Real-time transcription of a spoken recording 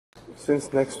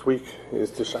Since next week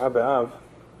is Tish'a B'Av,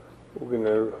 we're going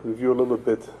to review a little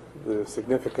bit the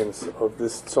significance of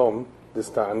this tzom, this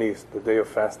ta'anis, the day of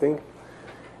fasting.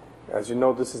 As you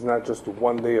know, this is not just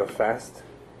one day of fast.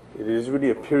 It is really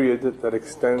a period that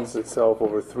extends itself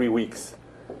over 3 weeks.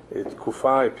 It's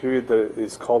kufa, a period that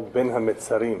is called Bein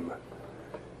Hametzarim.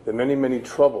 The many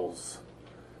troubles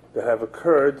that have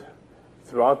occurred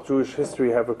throughout Jewish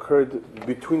history have occurred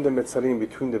between the Metzarim,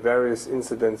 between the various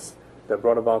incidents that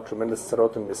brought about tremendous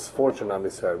tzarot and misfortune on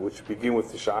Israel, which begin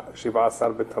with Tish'a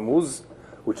B'Av,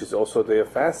 which is also a day of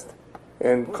fast,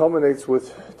 and culminates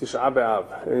with Tish'a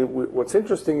B'Av. And what's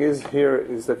interesting is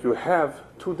that you have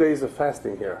 2 days of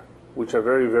fasting here, which are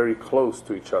very close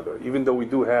to each other. Even though we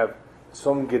do have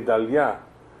Som Gedalia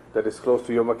that is close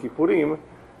to Yom Kippurim,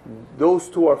 those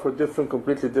two are for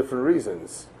completely different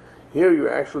reasons. Here you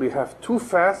actually have 2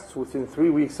 fasts within 3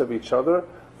 weeks of each other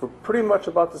for pretty much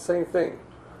about the same thing.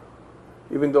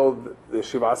 Even though the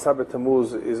Tish'a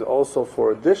B'Av is also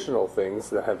for additional things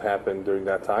that have happened during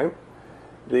that time,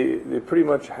 they pretty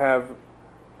much have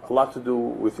a lot to do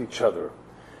with each other.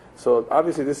 So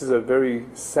obviously this is a very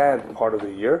sad part of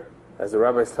the year. As the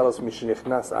rabbis tell us,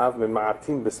 Mishenichnas Av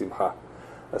Mema'atim B'Simcha.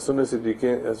 As soon as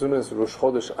Rosh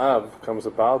Chodesh Av comes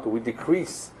about, we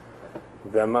decrease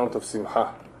the amount of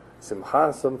Simcha. Simcha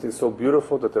is something so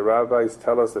beautiful that the rabbis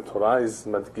tell us the Torah is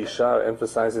madgisha,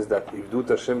 emphasizes that Ivdut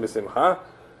Hashem b'simcha,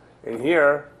 and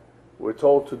here we're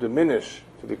told to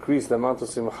decrease the amount of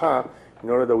Simcha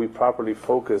in order that we properly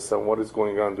focus on what is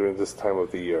going on during this time of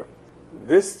the year.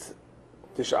 This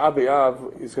Tish'a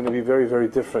B'Av is going to be very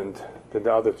different than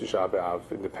the other Tish'a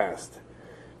B'Av in the past,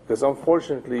 because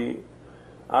unfortunately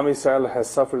Am Yisrael has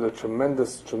suffered a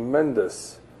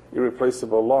tremendous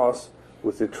irreplaceable loss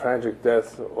with the tragic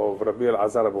death of Rabbi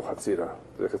Elazar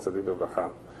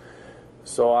Abuhatzeira.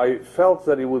 So I felt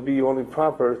that it would be only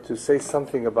proper to say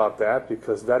something about that,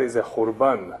 because that is a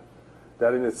churban.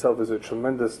 That in itself is a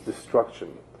tremendous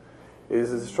destruction. It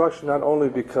is a destruction not only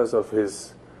because of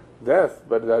his death,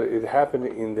 but that it happened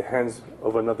in the hands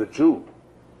of another Jew.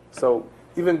 So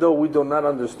even though we do not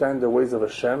understand the ways of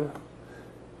Hashem,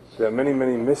 there are many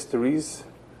mysteries,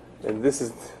 and this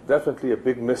is definitely a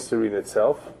big mystery in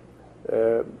itself.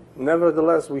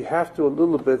 Nevertheless, we have to a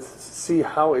little bit see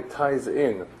how it ties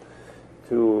in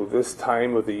to this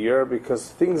time of the year, because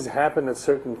things happen at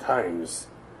certain times.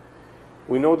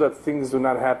 We know that things do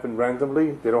not happen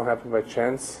randomly, they don't happen by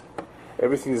chance.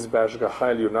 Everything is b'hashgacha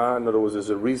eliyona. In other words,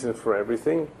 there's a reason for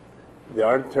everything. There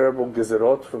are terrible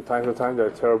gezerot from time to time, there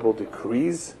are terrible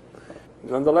decrees.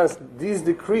 Nonetheless, these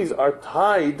decrees are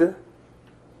tied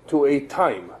to a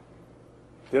time.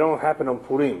 They don't happen on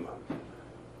Purim.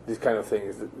 These kind of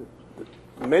things.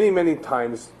 Many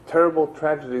times, terrible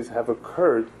tragedies have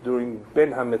occurred during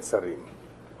Bein Hametzarim,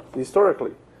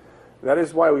 historically. That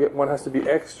is why one has to be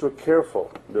extra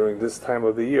careful during this time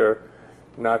of the year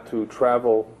not to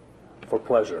travel for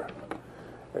pleasure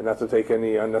and not to take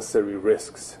any unnecessary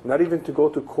risks. Not even to go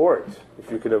to court, if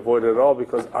you can avoid it at all,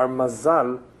 because our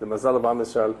mazal, the mazal of Am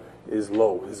Yisrael, is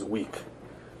low, is weak.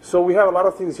 So we have a lot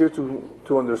of things here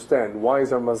to understand. Why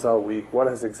is our mazal weak? What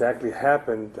has exactly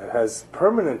happened that has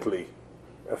permanently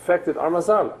affected our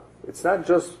mazal? It's not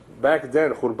just back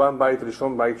then, Churban Bayit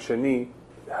Rishon Bayit Sheni,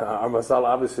 our mazal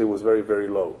obviously was very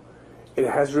low. It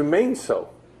has remained so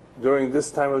during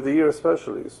this time of the year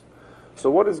especially.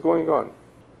 So what is going on?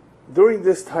 During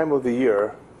this time of the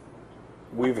year,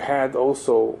 we've had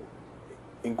also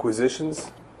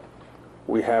inquisitions,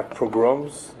 we have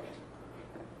pogroms,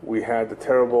 we had the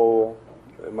terrible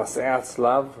Mas'at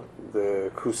Slav,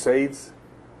 the Crusades.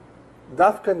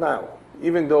 Dafka now,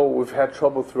 even though we've had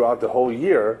trouble throughout the whole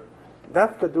year,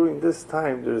 Dafka during this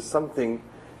time there's something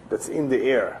that's in the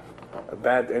air, a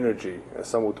bad energy, as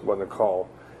some would want to call,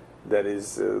 that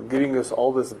is giving us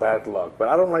all this bad luck. But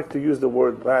I don't like to use the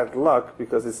word bad luck,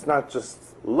 because it's not just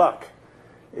luck.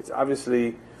 It's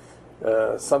obviously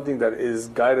something that is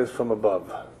guided from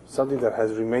above, something that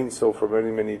has remained so for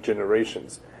many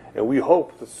generations. And we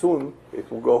hope that soon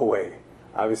it will go away,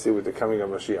 obviously with the coming of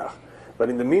Mashiach. But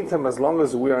in the meantime, as long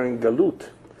as we are in Galut,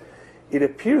 it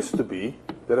appears to be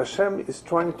that Hashem is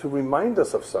trying to remind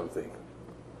us of something.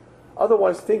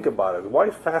 Otherwise, think about it. Why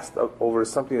fast over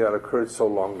something that occurred so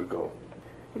long ago?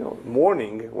 You know,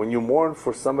 mourning, when you mourn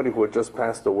for somebody who had just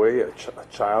passed away, a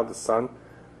child, a son,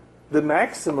 the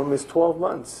maximum is 12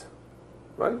 months,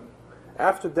 right?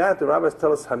 After that, the rabbis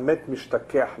tell us, Hamet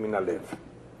mishtakech min alev.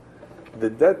 The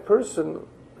dead person,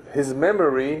 his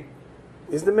memory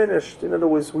is diminished. In other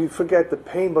words, we forget the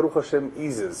pain, Baruch Hashem,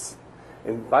 eases.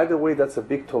 And by the way, that's a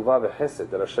big tovah v'chesed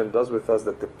that Hashem does with us,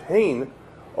 that the pain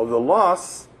of the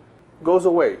loss goes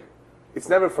away. It's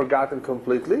never forgotten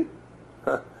completely.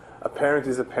 A parent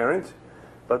is a parent,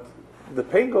 but the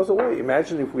pain goes away.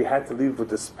 Imagine if we had to live with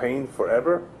this pain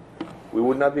forever, we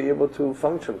would not be able to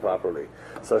function properly.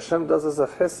 So Hashem does us a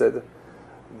chesed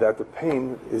that the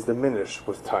pain is diminished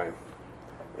with time.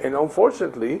 And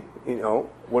unfortunately,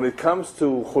 when it comes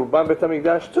to Churban Beit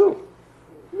HaMikdash too,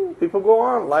 people go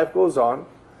on, life goes on,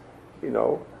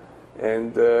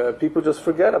 and people just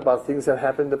forget about things that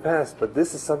happened in the past. But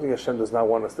this is something Hashem does not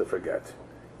want us to forget.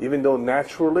 Even though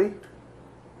naturally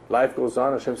life goes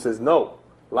on, Hashem says, no,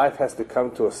 life has to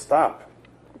come to a stop.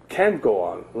 Can't go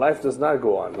on. Life does not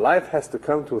go on. Life has to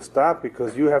come to a stop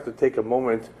because you have to take a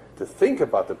moment to think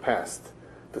about the past,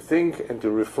 to think and to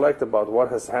reflect about what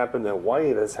has happened and why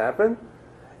it has happened.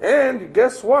 And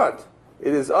guess what?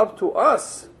 It is up to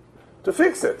us to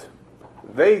fix it.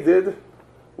 They did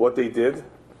what they did.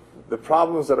 The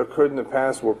problems that occurred in the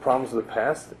past were problems of the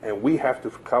past, and we have to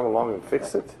come along and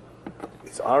fix it.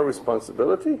 It's our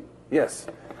responsibility? Yes.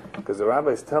 Because the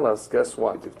rabbis tell us, guess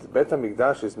what? If the Beit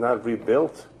HaMikdash is not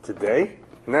rebuilt today,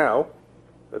 now,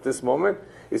 at this moment,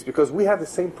 it's because we have the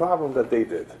same problem that they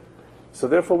did. So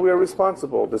therefore we are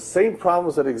responsible. The same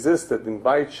problems that existed in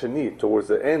Beit Sheni towards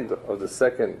the end of the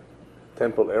second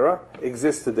temple era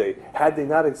exist today. Had they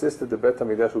not existed, the Beit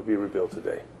HaMikdash would be rebuilt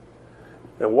today.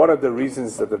 And what are the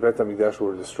reasons that the Beit HaMikdash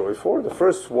were destroyed for? The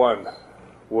first one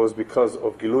was because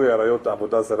of Gilui Arayot,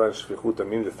 Avodah Zarah, and Shvichut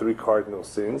Damim, the three cardinal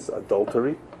sins: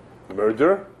 adultery,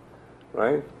 murder,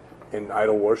 right, and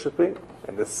idol worshipping.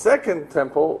 And the second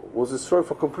temple was destroyed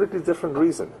for a completely different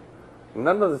reason.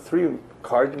 None of the three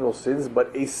cardinal sins,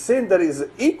 but a sin that is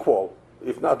equal,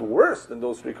 if not worse, than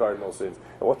those three cardinal sins.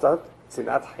 And what's that?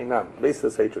 Sinat Hainam,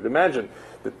 baseless hatred. Imagine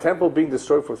the temple being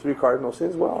destroyed for three cardinal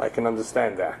sins. Well, I can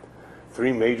understand that.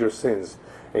 Three major sins.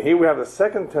 And here we have the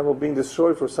second temple being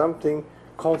destroyed for something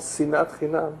called Sinat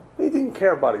Hinam. They didn't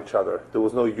care about each other. There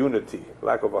was no unity,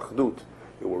 lack of achdut.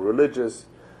 They were religious.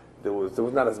 There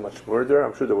was not as much murder.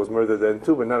 I'm sure there was murder then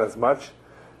too, but not as much.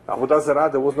 Avodah Zarah,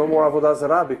 there was no more Avodah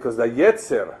Zarah because the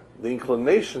Yetzer, the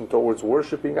inclination towards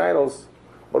worshipping idols,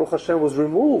 Baruch Hashem, was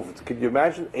removed. Can you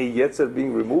imagine a Yetzer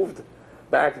being removed?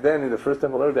 Back then in the first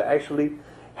temple era, they actually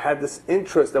had this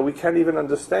interest that we can't even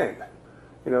understand.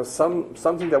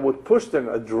 Something that would push them,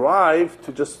 a drive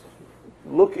to just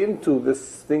look into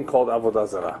this thing called Avodah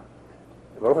Zarah.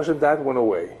 Baruch Hashem, that went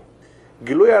away.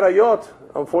 Gilui Arayot,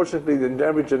 unfortunately, in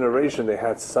every generation they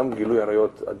had some Gilui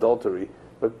Arayot, adultery,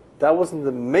 but that wasn't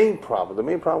the main problem. The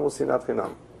main problem was Sinat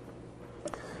Chinam,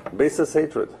 baseless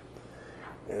hatred.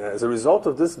 And as a result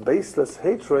of this baseless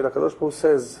hatred, HaKadosh Baruch Hu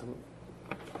says,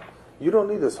 you don't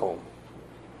need this home.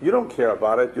 You don't care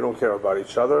about it. You don't care about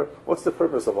each other. What's the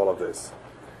purpose of all of this?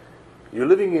 You're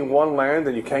living in one land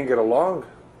and you can't get along?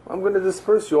 I'm going to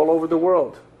disperse you all over the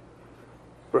world.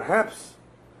 Perhaps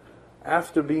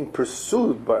after being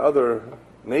pursued by other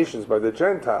nations, by the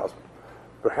Gentiles,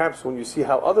 perhaps when you see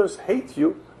how others hate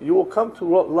you, you will come to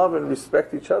love and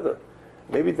respect each other.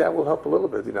 Maybe that will help a little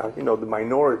bit. The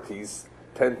minorities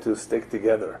tend to stick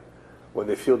together when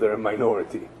they feel they're a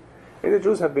minority. And the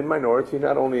Jews have been minority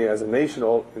not only as a nation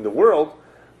all in the world,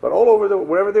 but all over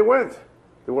wherever they went.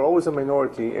 They were always a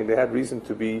minority, and they had reason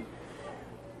to be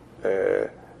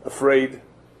afraid.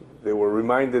 They were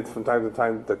reminded from time to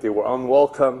time that they were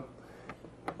unwelcome,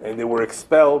 and they were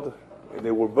expelled, and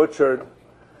they were butchered,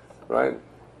 right?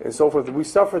 And so forth. We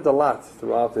suffered a lot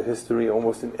throughout the history,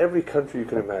 almost in every country you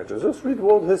can imagine. Just read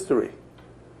world history.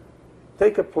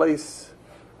 Take a place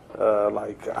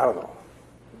like, I don't know,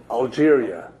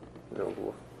 Algeria.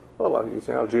 You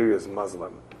say Algeria is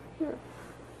Muslim. Yeah.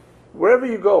 Wherever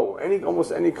you go,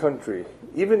 almost any country,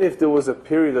 even if there was a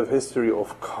period of history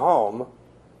of calm,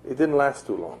 it didn't last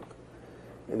too long.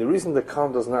 And the reason the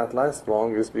calm does not last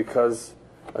long is because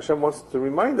Hashem wants to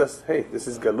remind us, hey, this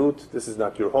is Galut, this is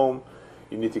not your home,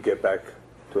 you need to get back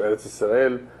to Eretz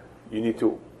Israel, you need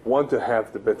to want to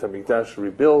have the Beit HaMikdash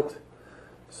rebuilt.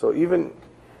 So even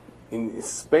in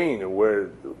Spain, where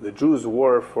the Jews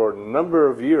were for a number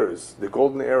of years, the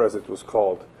Golden Era as it was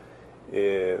called,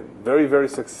 very, very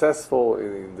successful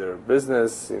in their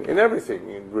business, in everything,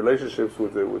 in relationships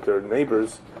with their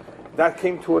neighbors, that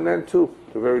came to an end too,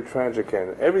 to a very tragic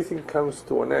end. Everything comes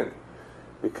to an end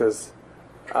because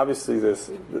obviously this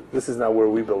is not where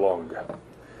we belong.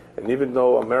 And even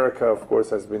though America, of course,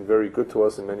 has been very good to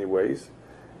us in many ways,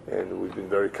 and we've been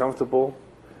very comfortable,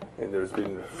 and there's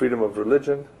been freedom of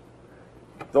religion,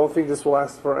 don't think this will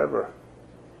last forever.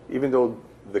 Even though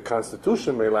the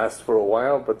Constitution may last for a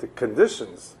while, but the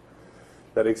conditions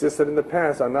that existed in the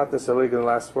past are not necessarily going to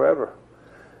last forever.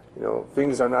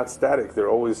 Things are not static. They're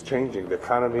always changing. The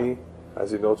economy,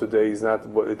 as you know today, is not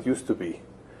what it used to be.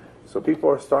 So people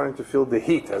are starting to feel the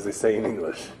heat, as they say in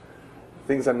English.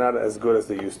 Things are not as good as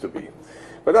they used to be.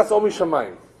 But that's all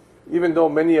Mishamayim. Even though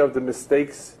many of the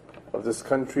mistakes of this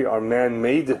country are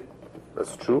man-made,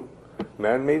 that's true,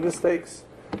 man-made mistakes.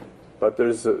 But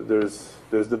there's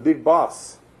the big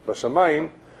boss, Bashamayim,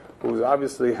 who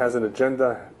obviously has an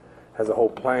agenda, has a whole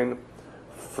plan,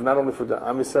 for not only for the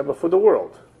Am Yisrael, but for the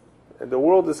world. And the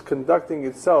world is conducting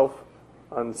itself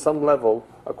on some level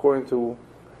according to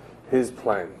his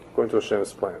plan, according to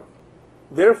Hashem's plan.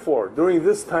 Therefore, during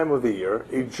this time of the year,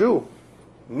 a Jew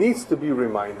needs to be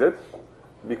reminded,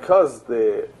 because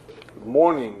the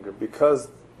mourning, because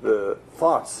the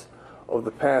thoughts of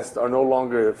the past are no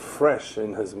longer fresh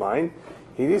in his mind,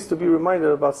 he needs to be reminded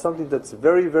about something that's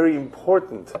very, very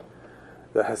important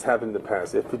that has happened in the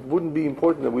past. If it wouldn't be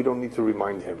important, then we don't need to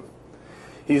remind him.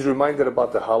 He's reminded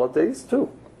about the holidays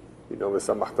too. You know, we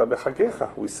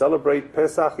celebrate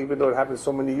Pesach even though it happened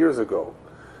so many years ago.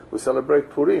 We celebrate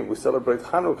Purim, we celebrate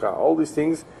Hanukkah, all these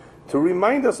things to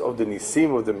remind us of the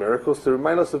nisim, of the miracles, to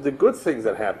remind us of the good things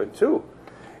that happened too.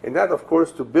 And that, of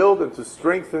course, to build and to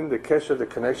strengthen the kesher, the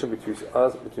connection between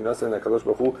us and HaKadosh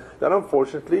Baruch Hu, that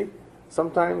unfortunately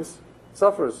sometimes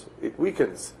suffers, it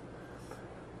weakens.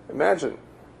 Imagine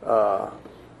a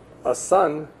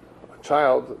son, a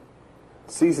child,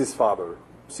 sees his father,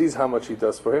 sees how much he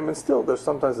does for him, and still there's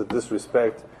sometimes a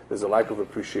disrespect, there's a lack of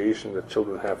appreciation that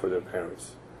children have for their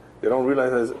parents. They don't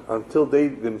realize that until they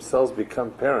themselves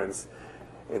become parents,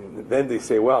 and then they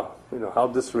say, well, you know, how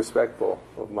disrespectful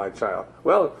of my child.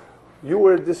 Well, you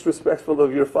were disrespectful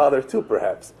of your father too,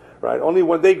 perhaps, right? Only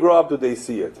when they grow up do they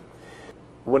see it.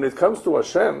 When it comes to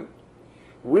Hashem,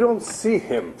 we don't see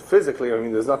him physically. I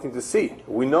mean, there's nothing to see.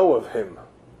 We know of him.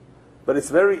 But it's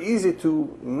very easy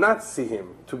to not see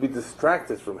him, to be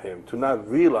distracted from him, to not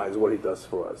realize what he does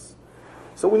for us.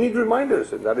 So we need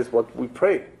reminders, and that is what we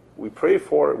pray. We pray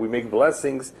for, we make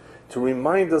blessings to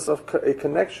remind us of a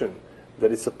connection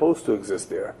that is supposed to exist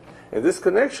there. And this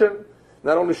connection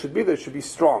not only should be there, it should be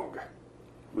strong.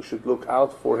 We should look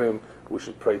out for him, we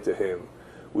should pray to him,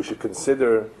 we should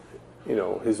consider, you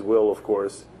know, his will, of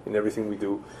course, in everything we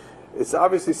do. It's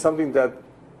obviously something that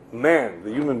man,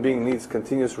 the human being, needs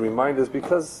continuous reminders,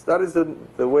 because that is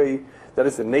the way, that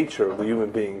is the nature of the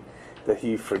human being, that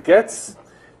he forgets,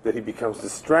 that he becomes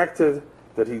distracted,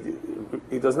 that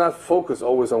he does not focus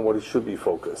always on what he should be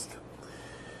focused.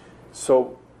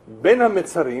 So, Ben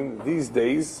Hametzarim, these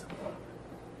days,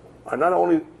 are not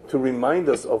only to remind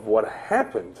us of what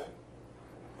happened,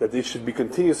 that they should be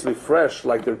continuously fresh,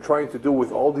 like they're trying to do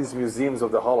with all these museums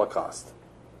of the Holocaust.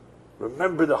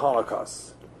 Remember the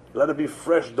Holocaust. Let it be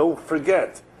fresh, don't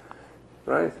forget.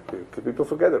 Right? Because people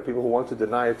forget. There are people who want to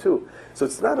deny it too. So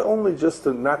it's not only just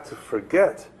not to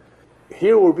forget.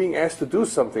 Here we're being asked to do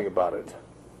something about it.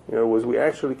 In other words, we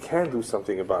actually can do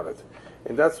something about it.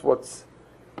 And that's what's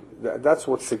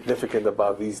significant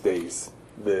about these days.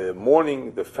 The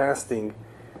mourning, the fasting,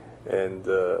 and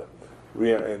the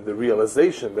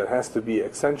realization that has to be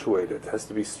accentuated, has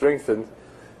to be strengthened,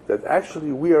 that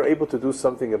actually we are able to do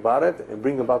something about it and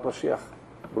bring about Mashiach.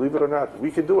 Believe it or not,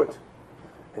 we can do it.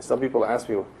 And some people ask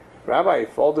me, Rabbi,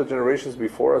 if all the generations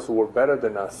before us who were better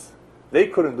than us, they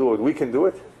couldn't do it, we can do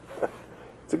it?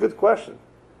 It's a good question.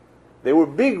 They were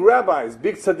big rabbis,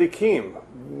 big tzaddikim,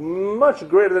 much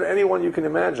greater than anyone you can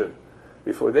imagine.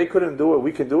 Before they couldn't do it,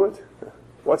 we can do it?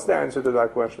 What's the answer to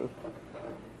that question?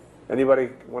 Anybody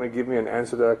want to give me an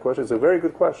answer to that question? It's a very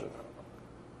good question.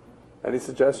 Any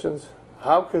suggestions?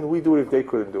 How can we do it if they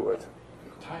couldn't do it?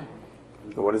 Time.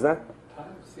 What is that?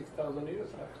 Time, 6,000 years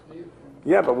actually.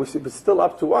 Yeah, but it's still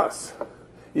up to us.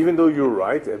 Even though you're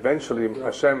right, eventually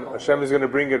Hashem is going to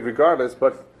bring it regardless,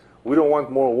 but we don't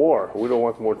want more war. We don't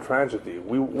want more tragedy.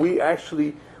 We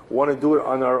actually want to do it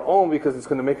on our own because it's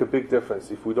going to make a big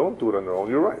difference. If we don't do it on our own,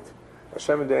 you're right.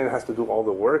 Hashem in the end has to do all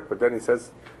the work, but then he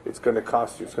says it's going to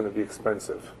cost you, it's going to be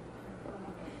expensive.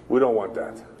 We don't want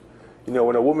that. You know,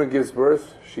 when a woman gives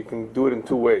birth, she can do it in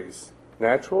two ways.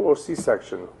 Natural or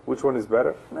C-section. Which one is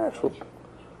better? Natural.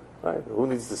 Right? Who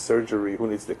needs the surgery? Who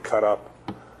needs the cut up?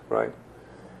 Right?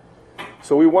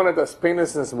 So we want it as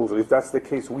painless and smooth. If that's the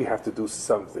case, we have to do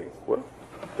something. Well,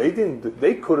 they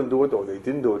couldn't do it, or they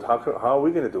didn't do it. How are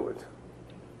we going to do it?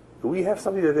 Do we have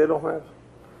something that they don't have?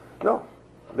 No.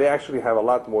 They actually have a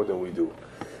lot more than we do.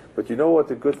 But you know what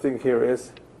the good thing here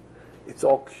is? It's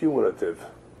all cumulative.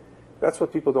 That's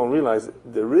what people don't realize.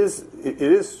 It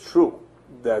is true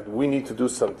that we need to do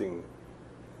something,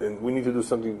 and we need to do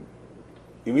something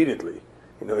immediately.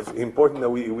 You know, it's important that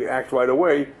we act right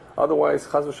away. Otherwise,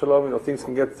 chas v'shalom, you know, things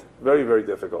can get very, very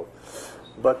difficult.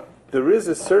 But there is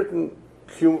a certain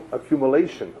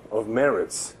accumulation of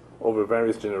merits over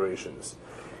various generations.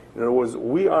 In other words,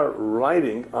 we are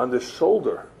riding on the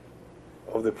shoulder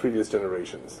of the previous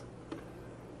generations.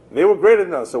 They were greater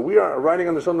than us, so we are riding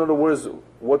on the shoulder. In other words,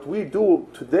 what we do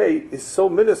today is so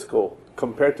minuscule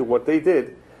compared to what they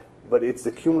did, but it's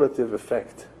the cumulative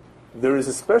effect. There is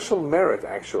a special merit,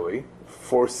 actually,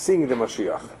 for seeing the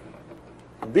Mashiach.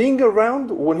 Being around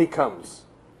when he comes.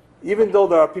 Even though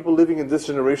there are people living in this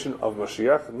generation of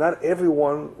Mashiach, not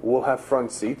everyone will have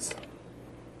front seats.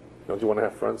 Don't you want to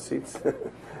have front seats?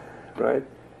 Right?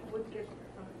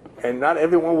 And not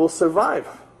everyone will survive.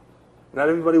 Not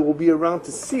everybody will be around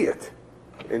to see it,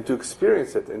 and to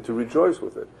experience it, and to rejoice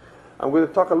with it. I'm going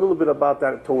to talk a little bit about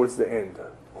that towards the end.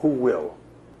 Who will?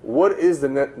 What is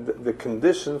the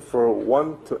condition for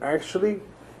one to actually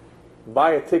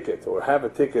buy a ticket, or have a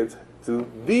ticket, to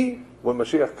be, when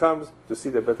Mashiach comes, to see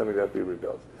the Beit HaMikdash be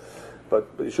rebuilt? But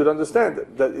you should understand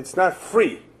that it's not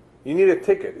free. You need a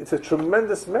ticket. It's a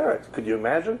tremendous merit. Could you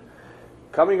imagine?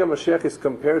 Coming of Mashiach is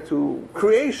compared to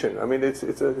creation. I mean, it's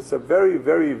a very,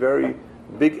 very, very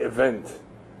big event.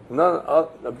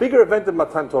 A bigger event than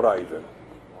Matan Torah even.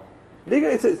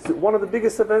 It's one of the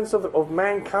biggest events of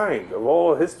mankind, of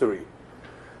all history.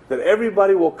 That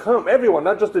everybody will come, everyone,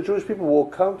 not just the Jewish people, will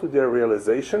come to their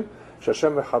realization.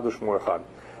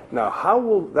 Now, how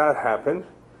will that happen?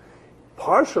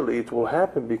 Partially it will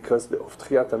happen because of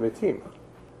Tchiyat HaMetim.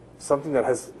 Something that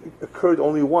has occurred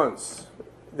only once.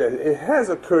 That it has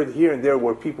occurred here and there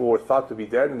where people were thought to be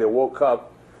dead and they woke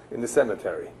up in the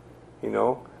cemetery,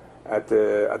 at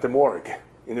the morgue,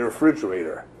 in the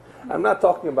refrigerator. I'm not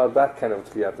talking about that kind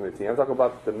of Tchiyat HaMetim. I'm talking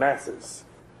about the masses.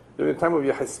 During the time of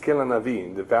Yehezkel HaNavi,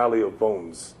 in the Valley of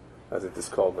Bones, as it is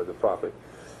called by the prophet,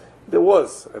 there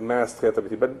was a mass Tchiyat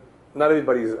HaMetim, but not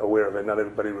everybody is aware of it. Not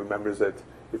everybody remembers it.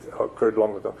 It occurred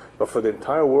long ago. But for the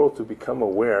entire world to become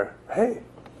aware, hey,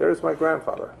 there's my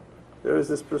grandfather. There is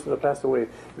this person that passed away.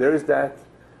 There is that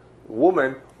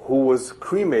woman who was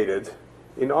cremated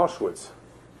in Auschwitz.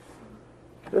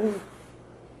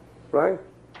 Right?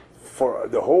 For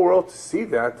the whole world to see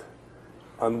that,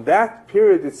 on that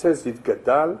period it says,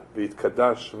 Yitgadal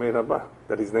v'yitkadash shmei Rabbah,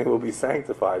 that his name will be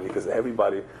sanctified, because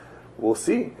everybody will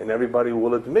see and everybody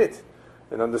will admit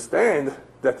and understand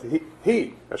that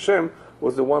he, Hashem,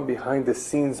 was the one behind the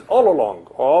scenes all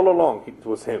along. It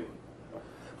was him.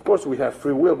 Of course, we have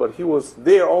free will, but he was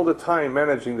there all the time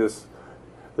managing the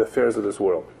affairs of this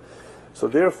world. So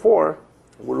therefore,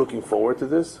 we're looking forward to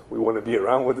this. We want to be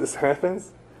around when this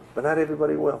happens, but not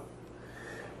everybody will.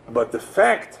 But the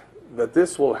fact that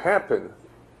this will happen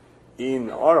in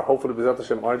hopefully B'ezrat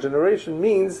Hashem, our generation,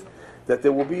 means that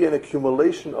there will be an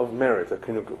accumulation of merit,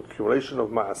 an accumulation of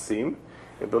ma'asim,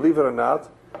 and believe it or not,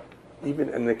 even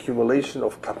an accumulation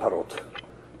of kaparot.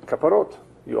 Kaparot.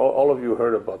 All of you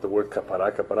heard about the word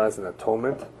kapara. Kapara is an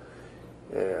atonement.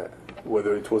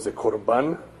 Whether it was a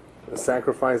korban, a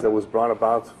sacrifice that was brought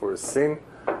about for a sin,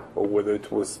 or whether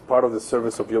it was part of the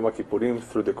service of Yom Kippurim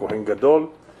through the Kohen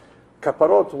Gadol.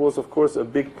 Kaparot was, of course, a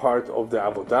big part of the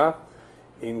avodah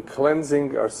in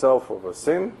cleansing ourselves of a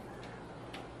sin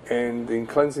and in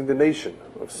cleansing the nation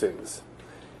of sins.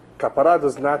 Kapara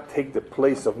does not take the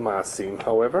place of ma'asim,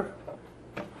 however.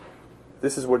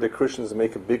 This is where the Christians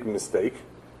make a big mistake.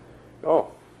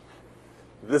 Oh,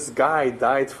 this guy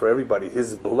died for everybody,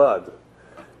 his blood.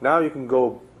 Now you can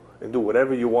go and do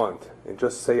whatever you want and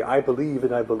just say, I believe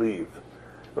and I believe.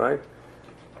 Right?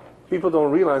 People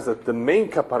don't realize that the main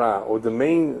kapara, or the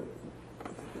main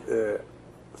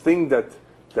thing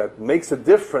that makes a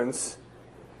difference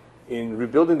in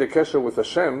rebuilding the kesher with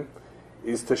Hashem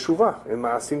is teshuvah and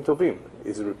ma'asim tovim,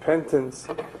 is repentance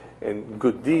and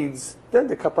good deeds. Then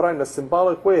the kapara, in a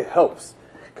symbolic way, helps.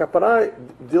 Kapara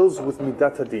deals with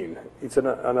midat hadin. It's on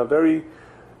a very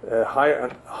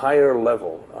higher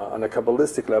level, on a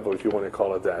Kabbalistic level, if you want to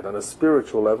call it that, on a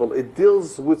spiritual level. It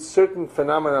deals with certain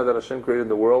phenomena that Hashem created in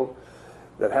the world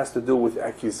that has to do with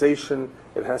accusation,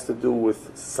 it has to do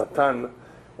with Satan,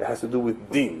 it has to do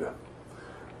with din.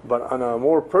 But on a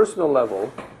more personal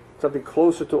level, something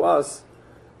closer to us,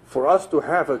 for us to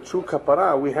have a true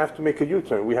kapara, we have to make a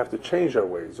U-turn. We have to change our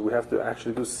ways. We have to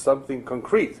actually do something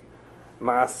concrete,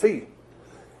 ma'asi.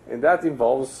 And that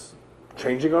involves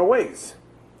changing our ways,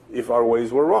 if our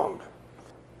ways were wrong.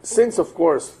 Since, of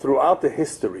course, throughout the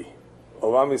history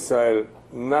of Am Yisrael,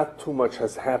 not too much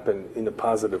has happened in a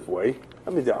positive way. I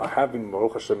mean, there are having,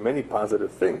 Baruch Hashem, many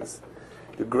positive things.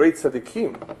 The great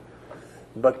tzaddikim.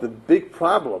 But the big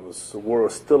problems were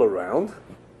still around.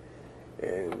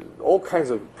 And all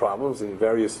kinds of problems in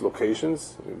various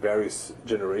locations, in various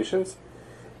generations.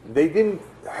 They didn't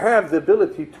have the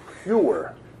ability to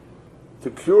cure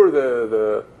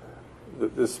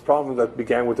this problem that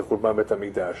began with the Churban Beit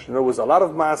HaMikdash. In other words, a lot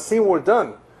of ma'asim were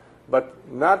done, but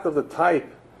not of the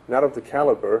type, not of the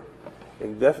caliber,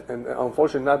 and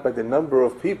unfortunately not by the number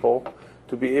of people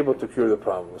to be able to cure the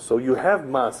problem. So you have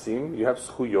maasim, you have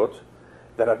zchuyot,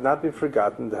 that have not been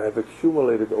forgotten, that have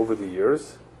accumulated over the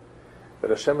years, that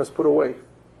Hashem has put away.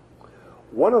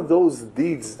 One of those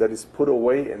deeds that is put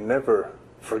away and never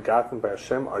forgotten by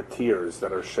Hashem are tears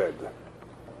that are shed.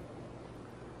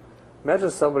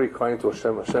 Imagine somebody crying to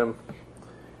Hashem, Hashem,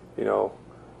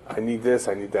 I need this,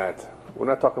 I need that. We're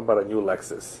not talking about a new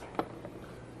Lexus.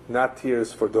 Not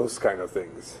tears for those kind of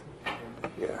things.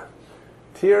 Yeah.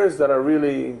 Tears that are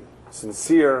really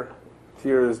sincere,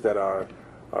 tears that are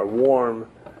warm,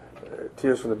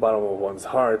 tears from the bottom of one's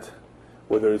heart,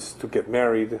 whether it's to get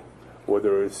married,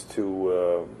 whether it's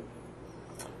to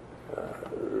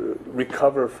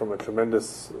recover from a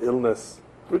tremendous illness.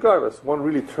 Regardless, one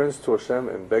really turns to Hashem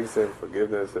and begs Him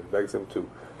forgiveness and begs Him to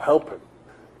help him.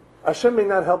 Hashem may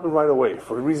not help him right away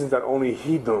for reasons that only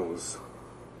He knows.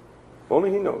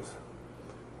 Only He knows.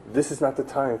 This is not the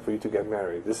time for you to get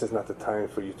married. This is not the time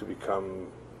for you to become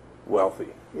wealthy.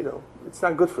 It's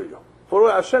not good for you. For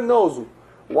Hashem knows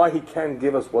why He can't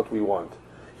give us what we want.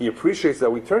 He appreciates that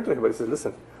we turn to Him, but He says,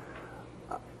 listen,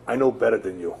 I know better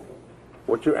than you.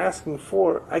 What you're asking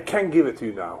for, I can't give it to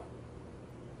you now.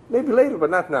 Maybe later, but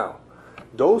not now.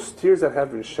 Those tears that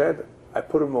have been shed, I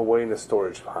put them away in the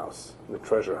storage house, in the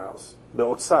treasure house. The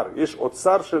otsar, ish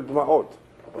otsar shel dma'ot,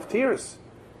 of tears.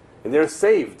 And they're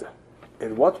saved.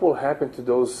 And what will happen to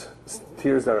those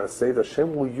tears that are saved?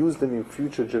 Hashem will use them in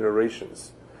future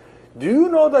generations. Do you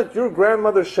know that your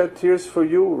grandmother shed tears for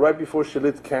you right before she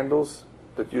lit candles?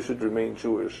 That you should remain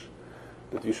Jewish,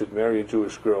 that you should marry a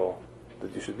Jewish girl,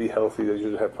 that you should be healthy, that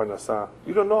you should have parnasah.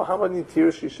 You don't know how many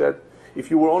tears she shed? If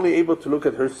you were only able to look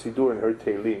at her siddur and her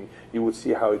teilim, you would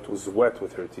see how it was wet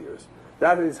with her tears.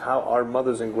 That is how our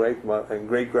mothers and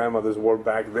great-grandmothers were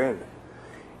back then.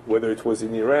 Whether it was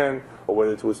in Iran, or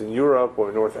whether it was in Europe, or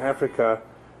in North Africa,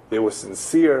 they were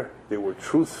sincere, they were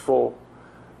truthful,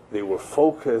 they were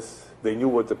focused, they knew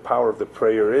what the power of the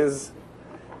prayer is,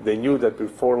 they knew that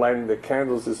before lighting the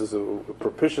candles, this is a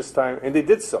propitious time, and they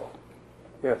did so.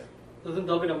 Yes? Doesn't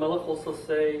David HaMelech also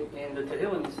say in the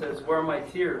Tehillim, he says, where are my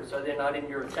tears? Are they not in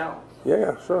your account?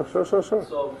 Yeah, sure.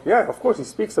 So, yeah, of course, he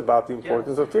speaks about the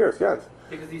importance of tears, yes.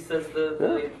 Because he says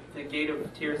the gate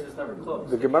of tears is never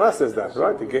closed. The Gemara says that,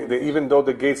 right? Even though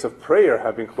the gates of prayer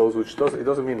have been closed, which it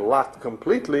doesn't mean locked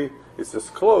completely, it's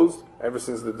just closed ever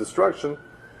since the destruction.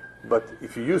 But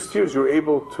if you use tears, you're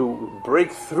able to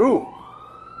break through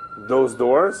those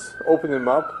doors, open them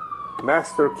up,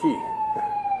 master key,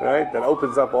 right? That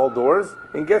opens up all doors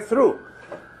and get through.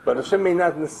 But Hashem may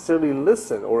not necessarily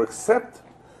listen or accept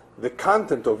the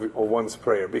content of one's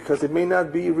prayer because it may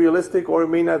not be realistic or it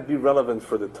may not be relevant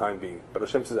for the time being. But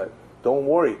Hashem says that, don't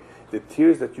worry, the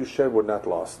tears that you shed were not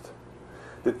lost.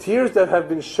 The tears that have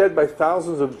been shed by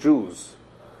thousands of Jews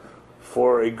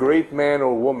for a great man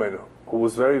or woman who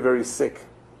was very, very sick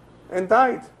and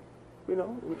died.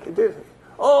 It did.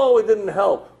 Oh, it didn't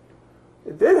help.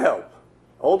 It did help.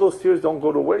 All those tears don't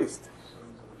go to waste.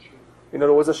 In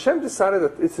other words, Hashem decided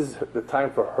that this is the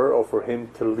time for her or for him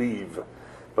to leave.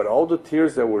 But all the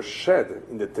tears that were shed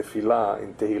in the tefillah,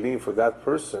 in Tehillim for that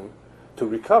person to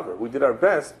recover, we did our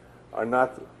best, are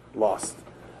not lost.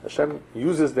 Hashem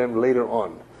uses them later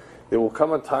on. There will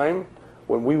come a time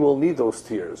when we will need those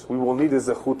tears. We will need the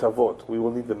zechut avot. We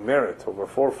will need the merit of our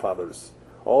forefathers.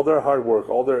 All their hard work,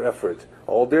 all their effort,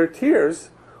 all their tears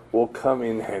will come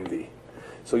in handy.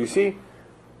 So you see,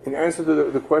 in answer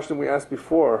to the question we asked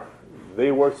before,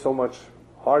 they worked so much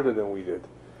harder than we did.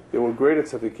 They were great at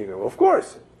tzaddikim, of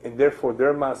course, and therefore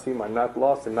their maasim are not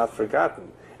lost and not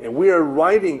forgotten. And we are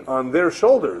riding on their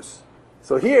shoulders.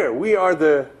 So here, we are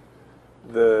the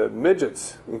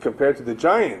midgets in compared to the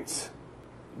giants.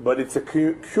 But it's a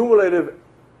cumulative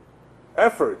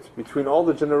effort between all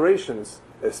the generations,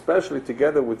 especially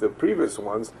together with the previous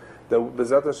ones, that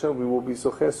B'ezrat Hashem we will be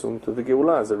sochesum to the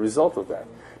Geulah as a result of that.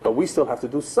 But we still have to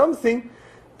do something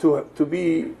to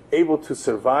be able to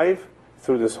survive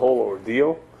through this whole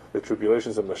ordeal, the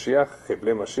tribulations of Mashiach,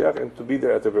 Cheble Mashiach, and to be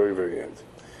there at the very, very end.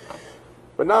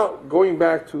 But now, going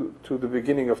back to the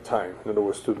beginning of time, in other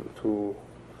words, to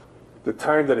the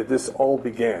time that this all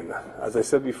began. As I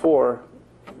said before,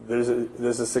 there's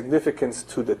a significance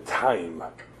to the time.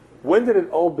 When did it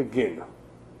all begin?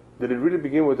 Did it really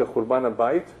begin with the Churban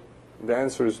HaBayit? The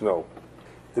answer is no.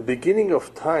 The beginning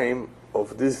of time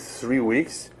of these 3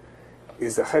 weeks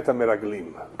is the Chet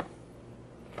HaMeraglim.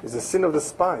 It's the sin of the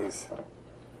spies.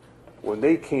 When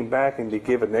they came back and they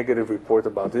gave a negative report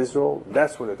about Israel,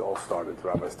 that's when it all started,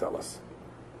 rabbis tell us.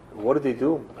 What did they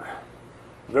do?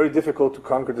 Very difficult to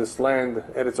conquer this land.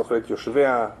 Eretz ochlet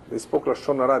yoshvea. They spoke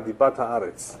lashon hara dibat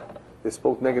haaretz. They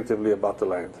spoke negatively about the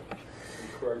land.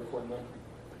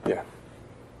 Yeah.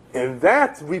 And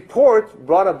that report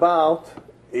brought about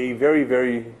a very,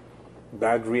 very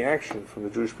bad reaction from the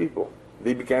Jewish people.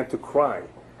 They began to cry.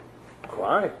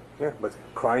 Cry? Yeah, but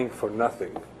crying for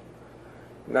nothing.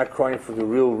 Not crying for the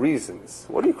real reasons.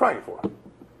 What are you crying for?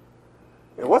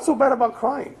 And what's so bad about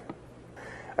crying?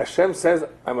 Hashem says,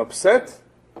 I'm upset,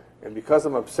 and because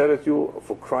I'm upset at you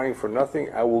for crying for nothing,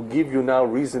 I will give you now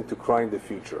reason to cry in the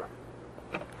future.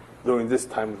 During this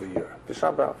time of the year.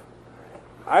 Tish'a B'Av.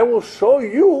 I will show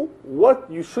you what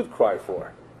you should cry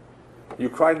for. You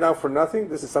cried now for nothing?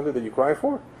 This is something that you cry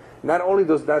for? Not only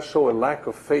does that show a lack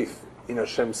of faith in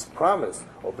Hashem's promise,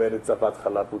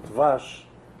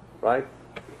 right?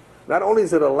 Not only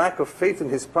is it a lack of faith in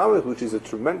His promise, which is a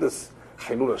tremendous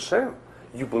Chilul Hashem,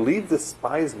 you believe the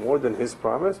spies more than His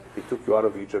promise? He took you out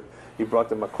of Egypt. He brought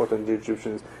the Makot and the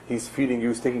Egyptians. He's feeding you.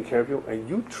 He's taking care of you. And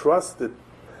you trust that.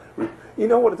 You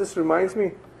know what this reminds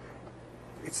me?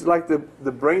 It's like the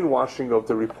brainwashing of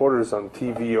the reporters on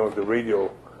TV or the radio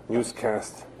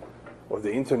newscast or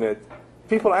the internet.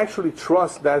 People actually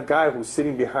trust that guy who's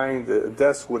sitting behind the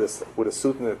desk with a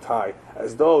suit and a tie,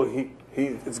 as though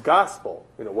it's gospel.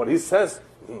 You know what he says,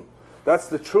 that's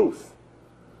the truth.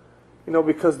 You know,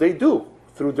 because they do,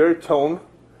 through their tone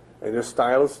and their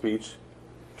style of speech,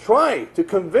 try to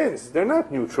convince. They're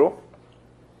not neutral.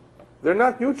 They're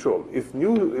not neutral. If the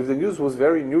news was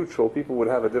very neutral, people would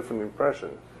have a different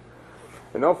impression.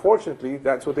 And unfortunately,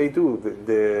 that's what they do.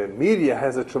 The media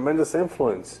has a tremendous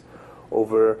influence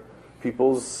over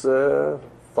people's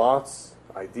thoughts,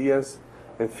 ideas,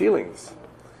 and feelings.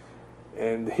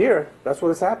 And here, that's what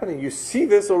is happening. You see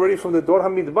this already from the Dor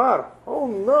HaMidbar. Oh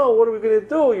no, what are we going to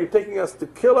do? You're taking us to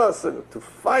kill us and to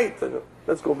fight. And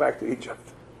let's go back to Egypt.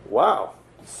 Wow,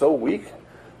 so weak,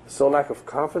 so lack of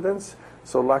confidence,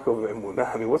 so lack of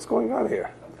emunah. I mean, what's going on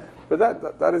here? But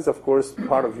that is, of course,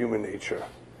 part of human nature.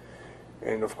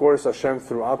 And of course, Hashem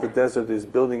throughout the desert is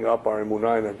building up our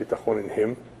emunah and our bitachon in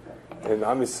Him. And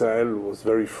Am Yisrael was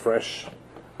very fresh.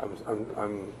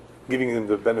 I'm giving them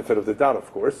the benefit of the doubt,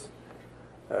 of course.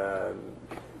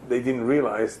 They didn't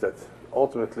realize that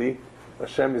ultimately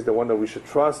Hashem is the one that we should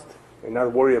trust and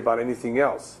not worry about anything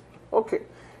else. Okay,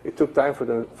 it took time for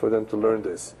them to learn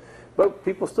this. But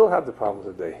people still have the problem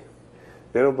today.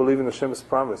 They don't believe in Hashem's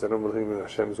promise. They don't believe in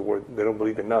Hashem's word. They don't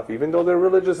believe enough. Even though they're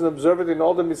religious and observant in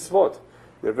all the mitzvot,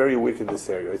 they're very weak in this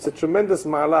area. It's a tremendous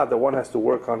ma'alah that one has to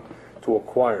work on to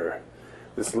acquire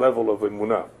this level of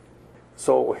emunah.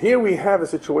 So here we have a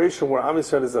situation where Am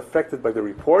Yisrael is affected by the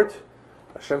report.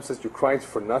 Hashem says, you cried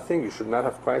for nothing. You should not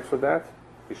have cried for that.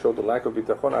 You showed the lack of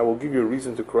bitachon. I will give you a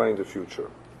reason to cry in the future.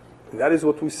 And that is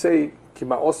what we say, ki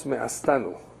ma'os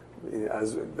me'astanu,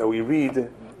 as that we read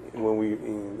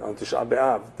on Tish'a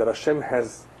B'Av, that Hashem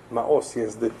has ma'os, He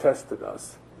has detested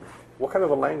us. What kind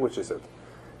of a language is it?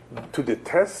 To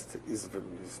detest is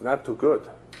not too good.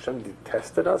 Hashem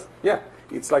detested us? Yeah,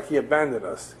 it's like He abandoned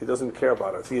us. He doesn't care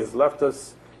about us. He has left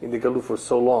us in the Galut for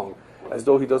so long, as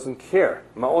though He doesn't care.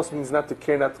 Ma'os means not to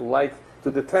care, not to like,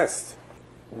 to detest.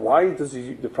 Why does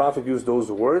the Prophet use those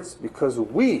words? Because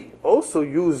we also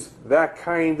use that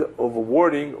kind of a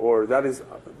wording, or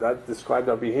that described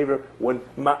our behavior when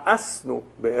ma'asnu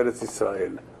be'eretz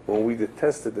Yisrael, when we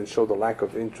detested and showed a lack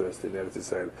of interest in Eretz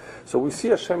Yisrael. So we see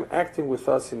Hashem acting with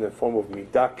us in the form of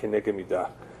midah keneged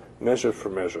midah, measure for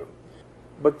measure.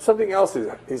 But something else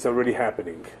is already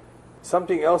happening.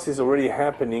 Something else is already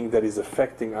happening that is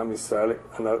affecting Am Yisrael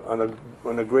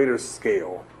on a greater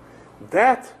scale.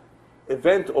 That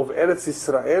event of Eretz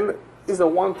Yisrael is a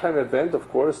one-time event, of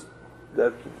course,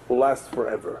 that will last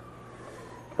forever.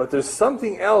 But there's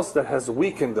something else that has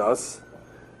weakened us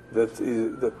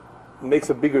that makes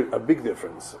a big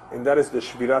difference, and that is the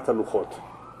Shvirat HaLuchot.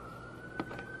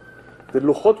 The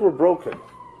Luchot were broken,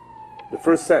 the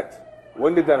first set.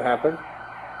 When did that happen?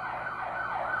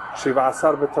 Shiva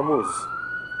Asar B'Tamuz.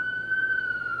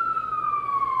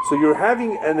 So you're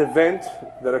having an event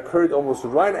that occurred almost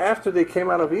right after they came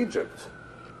out of Egypt.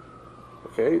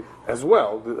 Okay, as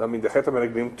well, I mean the Chet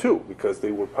HaMereglim too, because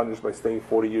they were punished by staying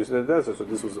 40 years in the desert, so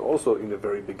this was also in the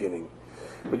very beginning.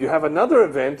 But you have another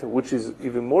event, which is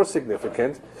even more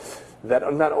significant,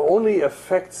 that not only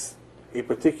affects a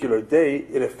particular day,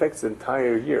 it affects the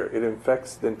entire year. It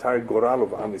affects the entire Goral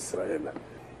of Am Yisrael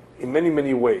in many,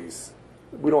 many ways.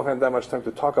 We don't have that much time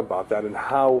to talk about that and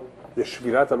how the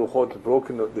Shvirat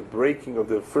HaLuchot, the breaking of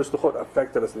the first Luchot,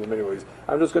 affected us in many ways.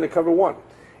 I'm just going to cover one,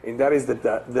 and that is that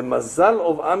the Mazal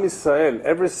of Am Yisrael,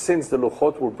 ever since the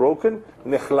Luchot were broken,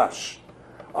 nechlash.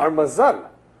 Our Mazal,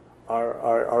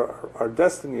 our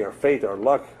destiny, our fate, our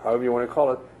luck, however you want to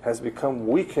call it, has become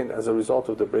weakened as a result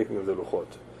of the breaking of the luchot.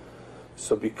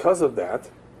 So because of that,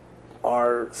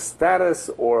 our status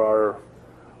or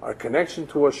our connection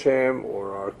to Hashem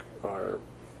or our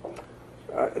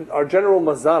general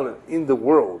mazal in the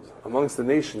world, amongst the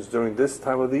nations during this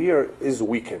time of the year, is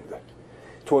weakened.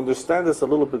 To understand this a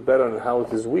little bit better and how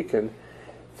it is weakened,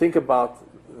 think about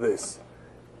this.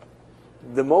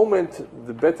 The moment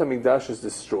the Bet HaMikdash is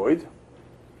destroyed,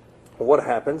 what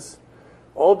happens?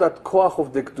 All that koach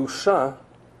of the Kedusha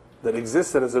that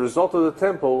existed as a result of the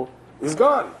temple is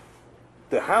gone.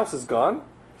 The house is gone,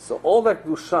 so all that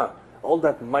Kedusha, all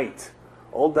that might,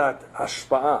 all that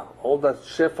hashpa'ah, all that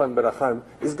shefa and berachah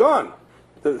is gone.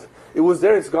 It was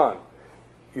there, it's gone.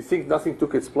 You think nothing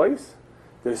took its place?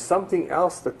 There's something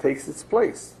else that takes its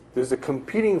place. There's a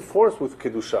competing force with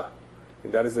Kedusha,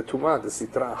 and that is the Tumah, the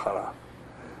Sitra Achara.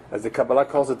 As the Kabbalah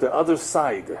calls it, the other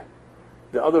side,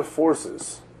 the other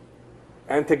forces,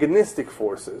 antagonistic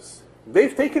forces.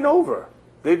 They've taken over.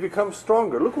 They've become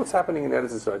stronger. Look what's happening in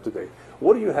Eretz Israel today.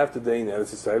 What do you have today in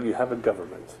Eretz Israel? You have a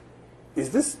government.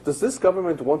 Does this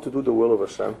government want to do the will of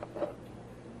Hashem?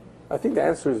 I think the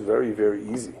answer is very, very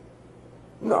easy.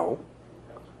 No.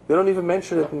 They don't even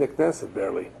mention it in the Knesset,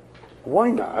 barely.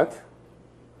 Why not?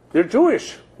 They're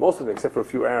Jewish, most of them, except for a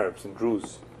few Arabs and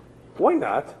Druze. Why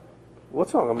not?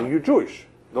 What's wrong? I mean, you're Jewish.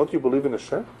 Don't you believe in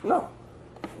Hashem? No.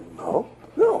 No.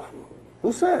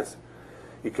 Who says?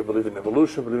 You can believe in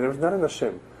evolution, believe in everything, not in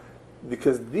Hashem.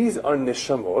 Because these are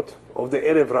neshamot of the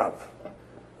Erev Rav.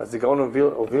 As the Gaon of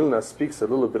Vilna speaks a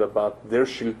little bit about their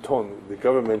shilton, the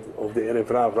government of the Erev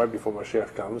Rav, right before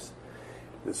Mashiach comes,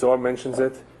 the Zohar mentions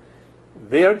it.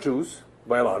 They are Jews,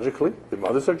 biologically. The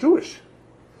mothers are Jewish.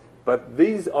 But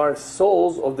these are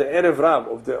souls of the Erev Rav,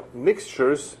 of the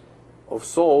mixtures of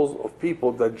souls of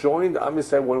people that joined Am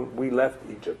Yisrael when we left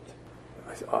Egypt.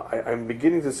 I'm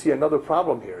beginning to see another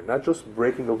problem here. Not just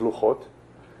breaking of Luchot,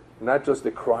 not just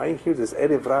the crying here, there's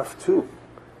Erev Rav too.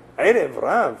 Erev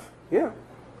Rav, yeah.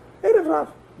 Erev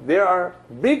Rav. They are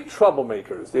big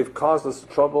troublemakers. They've caused us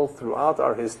trouble throughout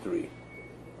our history.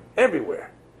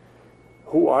 Everywhere.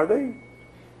 Who are they?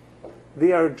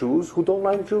 They are Jews who don't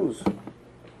like Jews.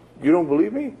 You don't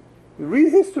believe me?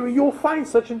 Read history, you'll find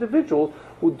such individuals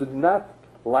who did not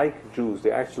like Jews.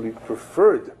 They actually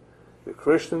preferred the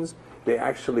Christians. They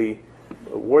actually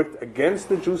worked against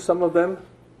the Jews, some of them.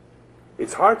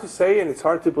 It's hard to say and it's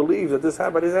hard to believe that this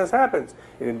happened, but it has happened.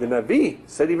 And the Navi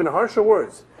said even harsher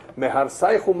words.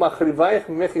 Those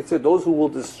who will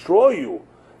destroy you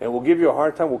and will give you a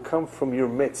hard time will come from your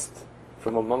midst,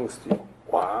 from amongst you.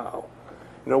 Wow.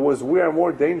 In other words, we are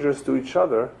more dangerous to each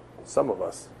other, some of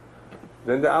us,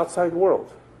 than the outside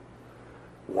world.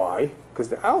 Why? Because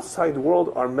the outside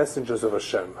world are messengers of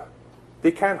Hashem.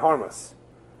 They can't harm us.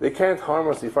 They can't harm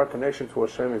us if our connection to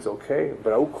Hashem is okay. If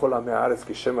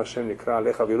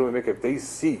they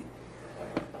see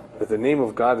that the name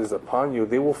of God is upon you,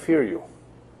 they will fear you.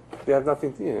 They have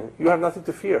nothing to, you have nothing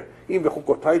to fear. You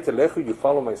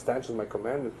follow my statutes, my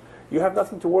commandments. You have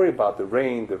nothing to worry about. The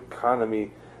rain, the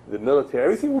economy, the military,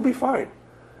 everything will be fine.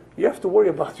 You have to worry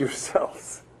about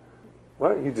yourselves.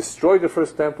 Well, you destroyed the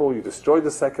first temple, you destroyed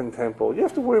the second temple. You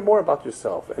have to worry more about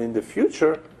yourself. And in the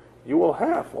future, you will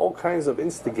have all kinds of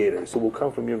instigators who will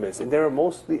come from your midst. And they are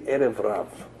mostly Erev Rav.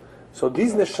 So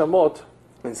these neshamot,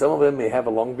 and some of them may have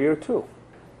a long beard too.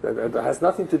 That has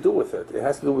nothing to do with it. It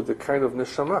has to do with the kind of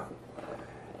neshama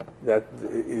that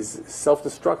is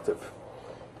self-destructive.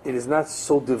 It is not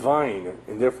so divine,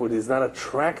 and therefore it is not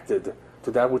attracted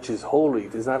to that which is holy.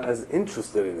 It is not as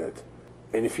interested in it.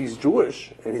 And if he's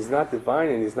Jewish, and he's not divine,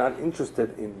 and he's not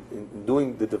interested in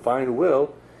doing the divine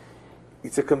will,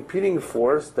 it's a competing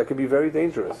force that can be very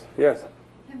dangerous. Yes? It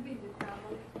can be the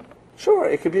family. Sure,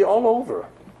 it could be all over.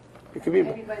 It could be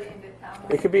Everybody in the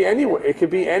family. It could be anywhere. It could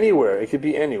be anywhere. It could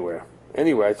be anywhere.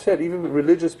 Anywhere. I said, even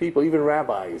religious people, even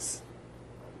rabbis,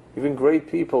 even great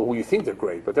people who you think they're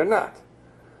great, but they're not.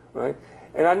 Right?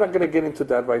 And I'm not going to get into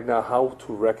that right now, how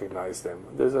to recognize them.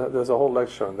 There's a whole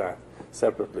lecture on that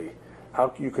separately.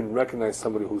 How you can recognize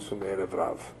somebody who's from the Erev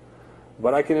Rav.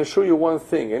 But I can assure you one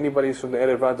thing, anybody who's from the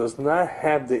Erev Rav does not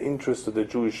have the interest of the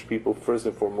Jewish people first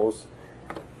and foremost,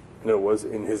 in other words,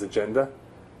 in his agenda.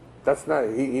 That's not,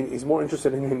 he's more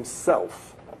interested in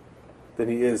himself than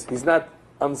he is. He's not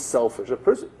unselfish.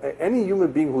 Any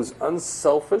human being who's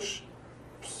unselfish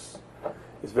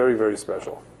is very, very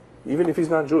special, even if he's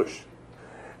not Jewish.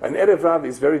 An Erev Rav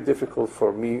is very difficult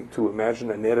for me to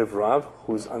imagine an Erev Rav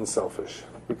who's unselfish,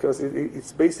 because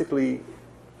it's basically,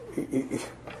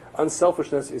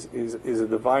 unselfishness is a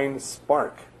divine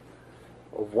spark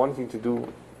of wanting to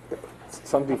do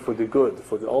something for the good,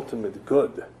 for the ultimate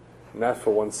good, not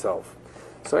for oneself.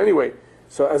 So anyway,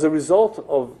 so as a result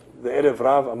of the Erev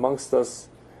Rav amongst us,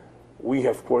 we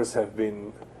of course have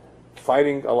been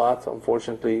fighting a lot,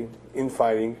 unfortunately,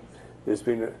 infighting. There's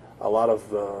been a lot of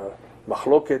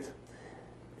machloket,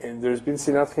 and there's been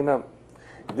sinat chinam.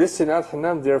 This sinat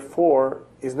chinam, therefore,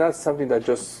 is not something that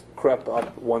just crept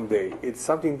up one day. It's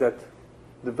something that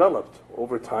developed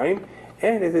over time,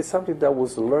 and it is something that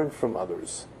was learned from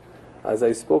others. As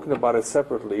I've spoken about it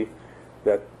separately,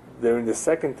 that during the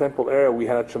Second Temple era, we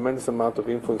had a tremendous amount of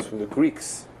influence from the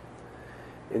Greeks.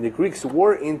 And the Greeks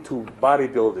were into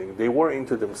bodybuilding. They were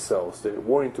into themselves. They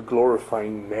were into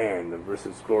glorifying man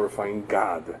versus glorifying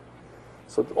God.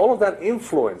 So all of that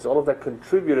influence, all of that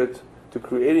contributed to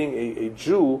creating a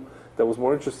Jew that was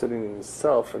more interested in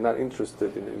himself and not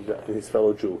interested in his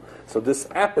fellow Jew. So this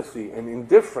apathy and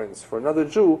indifference for another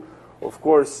Jew, of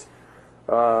course,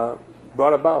 brought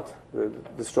about the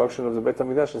destruction of the Beit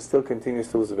HaMikdash, and still continues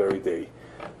to this very day.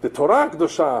 The Torah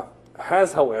Kedosha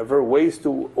has, however, ways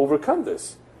to overcome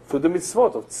this through the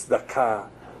mitzvot of tzedakah,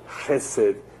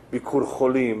 chesed, bikur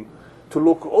cholim, to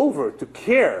look over, to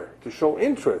care, to show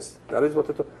interest. That is what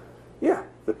the Torah... Yeah,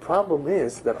 the problem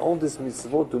is that all these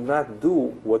mitzvot do not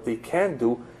do what they can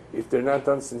do if they're not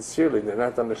done sincerely, they're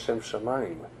not done Hashem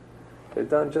Shamayim. They're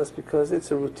done just because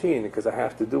it's a routine, because I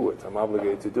have to do it, I'm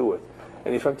obligated to do it.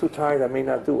 And if I'm too tired, I may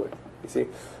not do it. You see?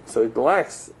 So it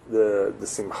lacks the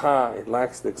simcha, it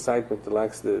lacks the excitement, it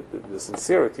lacks the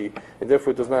sincerity, and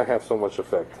therefore it does not have so much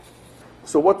effect.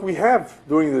 So what we have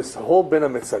during this whole Ben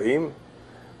Hametzarim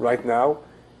right now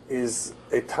is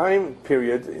a time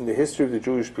period in the history of the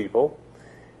Jewish people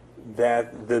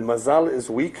that the mazal is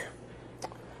weak,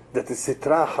 that the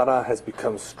sitra hara has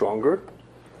become stronger.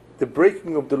 The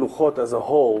breaking of the luchot as a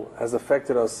whole has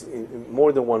affected us in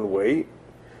more than one way,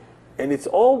 and it's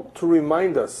all to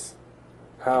remind us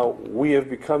how we have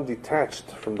become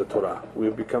detached from the Torah. We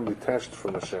have become detached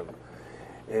from Hashem.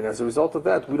 And as a result of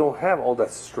that, we don't have all that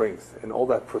strength and all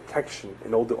that protection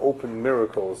and all the open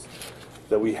miracles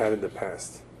that we had in the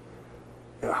past.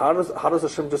 And how does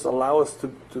Hashem just allow us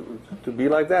to be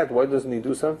like that? Why doesn't He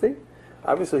do something?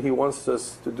 Obviously, He wants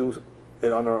us to do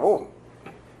it on our own.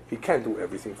 He can't do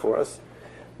everything for us.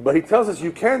 But He tells us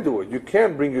you can do it. You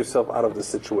can bring yourself out of this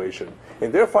situation.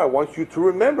 And therefore, I want you to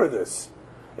remember this.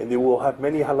 And they will have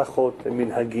many halachot and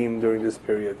minhagim during this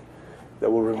period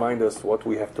that will remind us what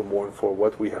we have to mourn for,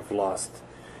 what we have lost,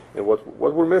 and what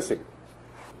we're missing.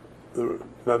 The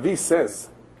Navi says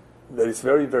that it's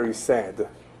very, very sad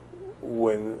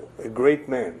when a great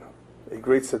man, a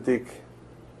great tzaddik,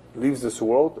 leaves this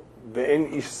world,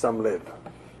 ve'en ish sam lev.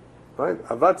 Right?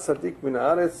 Avad tzaddik min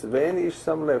haaretz, ve'en ish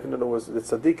sam lev. In other words, the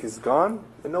tzaddik is gone,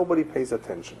 and nobody pays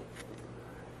attention.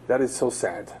 That is so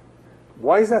sad.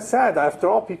 Why is that sad? After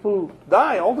all, people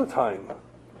die all the time.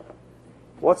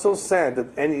 What's so sad that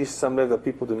any ish sam lev, that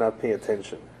people do not pay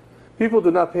attention? People do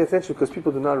not pay attention because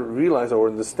people do not realize or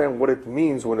understand what it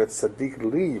means when a tzaddik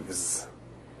leaves.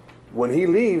 When he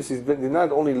leaves, he did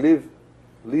not only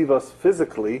leave us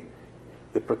physically,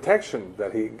 the protection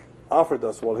that he offered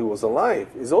us while he was alive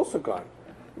is also gone.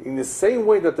 In the same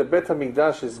way that the Beit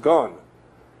HaMikdash is gone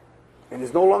and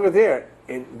is no longer there,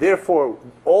 and therefore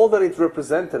all that it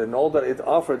represented and all that it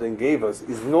offered and gave us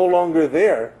is no longer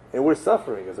there, and we're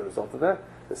suffering as a result of that.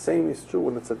 The same is true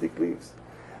when the tzaddik leaves.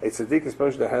 A tzaddik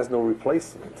especially that has no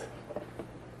replacement.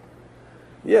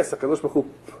 Yes, HaKadosh Baruch Hu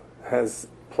has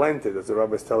planted, as the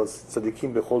rabbis tell us,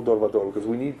 tzaddikim bechol dor vador, because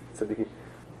we need tzaddikim.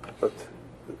 But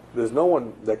there's no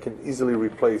one that can easily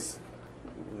replace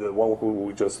the one who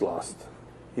we just lost.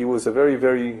 He was a very,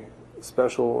 very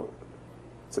special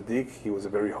tzaddik. He was a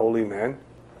very holy man.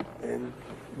 And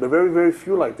there are very, very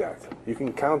few like that. You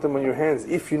can count them on your hands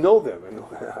if you know them. And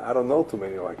I don't know too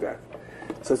many like that.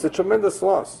 So it's a tremendous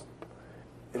loss.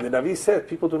 And the Navi said,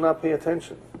 people do not pay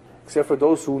attention. Except for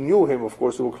those who knew him, of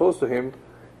course, who were close to him.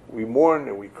 We mourn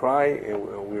and we cry and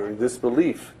we're in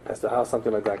disbelief as to how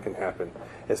something like that can happen.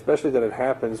 Especially that it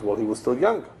happens while he was still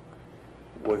young.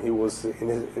 When he was in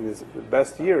his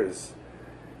best years.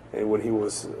 And when he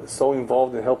was so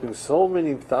involved in helping so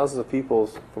many thousands of people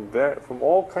from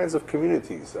all kinds of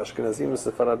communities, Ashkenazim and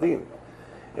Sephardim,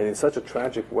 and in such a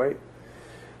tragic way.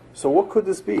 So what could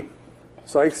this be?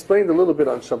 So I explained a little bit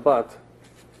on Shabbat.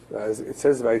 It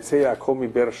says, "Vaytzei Yaakov mi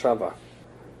Beersheva,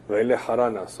 ve'elech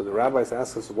Harana." So the rabbis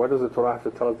ask us, why does the Torah have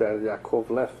to tell us that Yaakov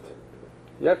left?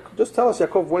 Just tell us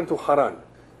Yaakov went to Haran.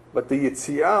 But the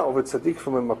Yetziah of a tzaddik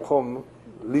from a makom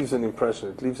leaves an impression.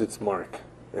 It leaves its mark.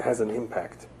 It has an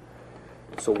impact.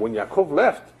 So when Yaakov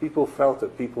left, people felt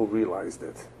it, people realized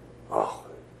it. Oh,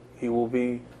 he will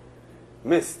be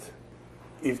missed.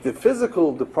 if the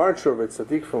physical departure of a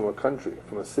tzaddik from a country,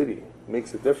 from a city,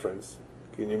 makes a difference,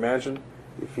 can you imagine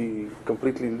if he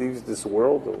completely leaves this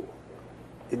world?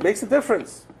 It makes a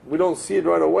difference. We don't see it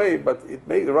right away, but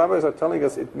the rabbis are telling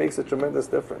us it makes a tremendous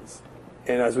difference.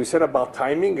 And as we said about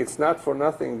timing, it's not for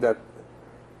nothing that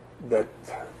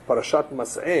Parashat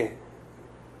Mas'eh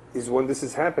is when this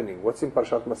is happening. What's in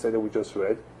Parashat Mas'eh that we just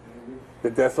read? The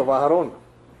death of Aharon.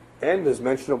 And there's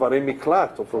mention of Arei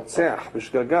Miklat, of Rotzeach,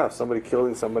 B'Shgagav, somebody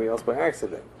killing somebody else by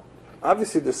accident.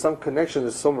 Obviously there's some connection,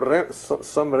 there's some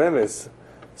remes,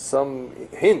 some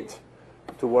hint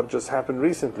to what just happened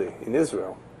recently in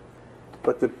Israel.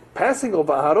 But the passing of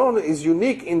Aharon is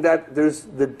unique in that there's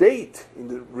the date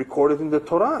recorded in the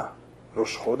Torah,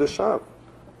 Rosh Chodesh Av.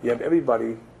 You have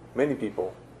everybody, many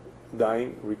people,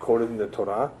 dying recorded in the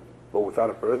Torah, but without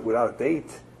a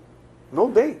date.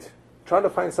 No date. Try to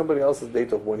find somebody else's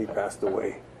date of when he passed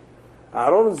away.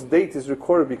 Aaron's date is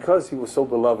recorded because he was so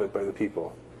beloved by the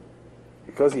people.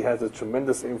 Because he has a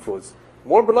tremendous influence.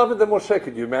 More beloved than Moshe,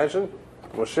 could you imagine?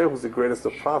 Moshe was the greatest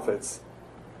of prophets.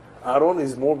 Aaron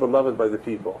is more beloved by the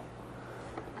people.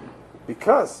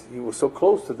 Because he was so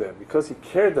close to them, because he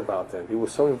cared about them, he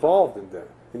was so involved in them,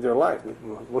 in their life.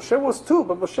 Moshe was too,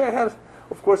 but Moshe had,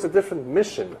 of course, a different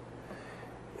mission.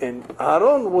 And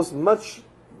Aaron was much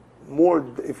more,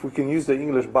 if we can use the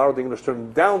English, borrow the English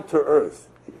term, down to earth,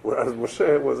 whereas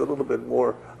Moshe was a little bit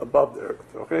more above the earth.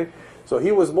 Okay, so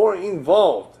he was more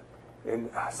involved. And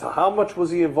so how much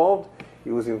was he involved?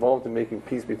 He was involved in making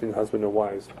peace between husband and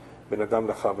wives. Ben Adam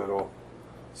lechavero.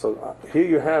 So here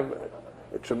you have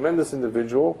a tremendous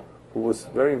individual who was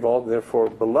very involved, therefore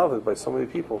beloved by so many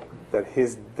people, that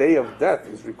his day of death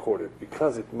is recorded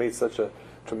because it made such a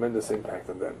tremendous impact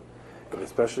on them, and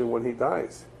especially when he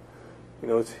dies. You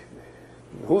know,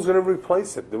 who's going to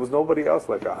replace him? There was nobody else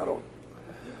like Aharon.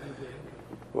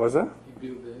 Was that? He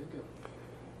built the Egel.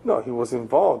 No, he was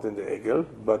involved in the Egel,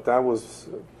 but that was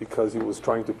because he was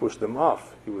trying to push them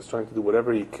off. He was trying to do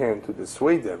whatever he can to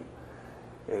dissuade them.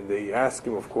 And they asked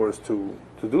him, of course, to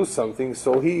do something,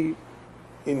 so he,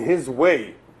 in his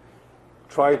way,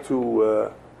 tried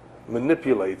to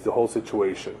manipulate the whole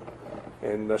situation.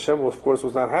 And Hashem, of course,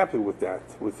 was not happy with that,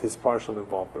 with his partial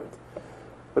involvement.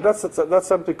 But that's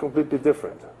something completely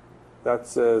different.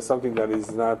 That's something that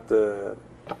is not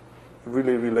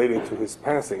really related to his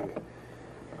passing.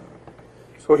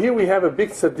 So here we have a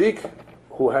big tzaddik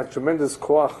who had tremendous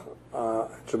koach,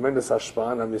 tremendous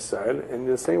hashpah on Israel. In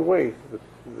the same way,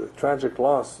 the tragic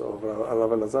loss of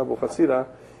Rabbi Elazar Abuhatzeira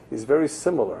is very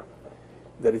similar.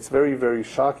 That it's very, very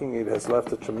shocking. It has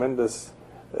left a tremendous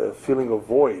feeling of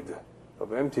void,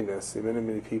 of emptiness in many,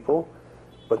 many people.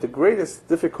 But the greatest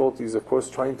difficulty is, of course,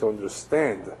 trying to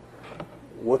understand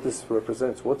what this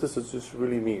represents. What does this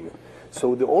really mean?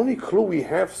 So the only clue we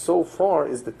have so far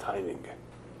is the timing.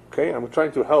 Okay, I'm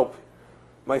trying to help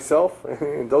myself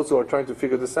and those who are trying to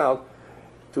figure this out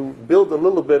to build a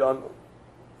little bit on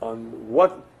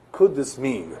what could this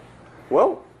mean.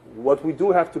 Well, what we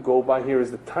do have to go by here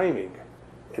is the timing.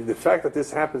 And the fact that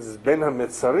this happens is Ben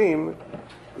Hametzarim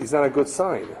is not a good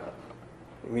sign.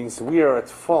 It means we are at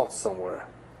fault somewhere.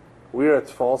 We are at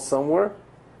fault somewhere,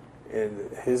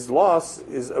 and his loss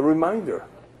is a reminder.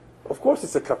 Of course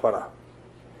it's a kapara.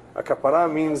 A kapara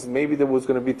means maybe there was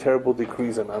going to be terrible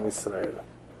decrees on Am Yisrael.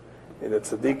 And a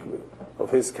tzaddik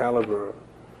of his caliber,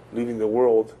 leading the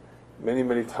world, many,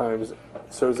 many times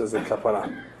serves as a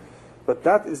kapara. But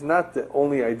that is not the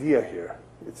only idea here.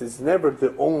 It is never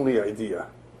the only idea,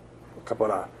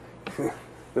 kapara.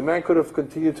 The man could have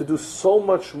continued to do so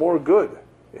much more good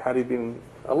had he been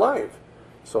alive.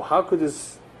 So how could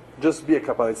this just be a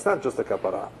kapara? It's not just a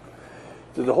kapara.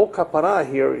 So the whole kapara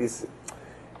here is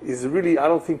really, I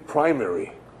don't think,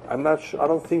 primary. I'm not sure, I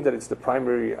don't think that it's the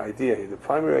primary idea here. The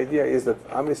primary idea is that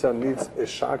Am Yisrael needs a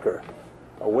shaker,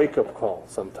 a wake-up call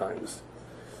sometimes.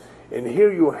 And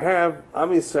here you have Am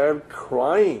Yisrael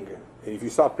crying. And if you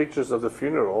saw pictures of the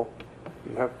funeral,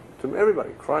 you have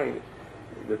everybody crying.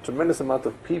 The tremendous amount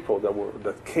of people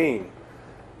that came,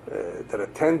 that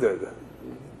attended,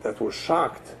 that were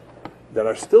shocked, that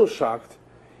are still shocked,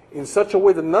 in such a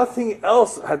way that nothing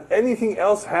else, had anything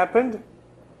else happened,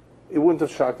 it wouldn't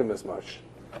have shocked them as much.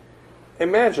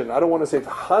 Imagine, I don't want to say it,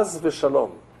 Chaz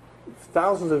v'shalom,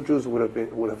 thousands of Jews would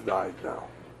have died now.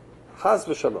 Chaz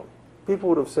v'shalom. People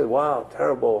would have said, wow,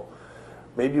 terrible,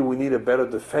 maybe we need a better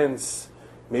defense,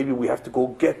 maybe we have to go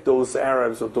get those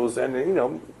Arabs or those,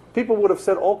 and people would have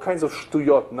said all kinds of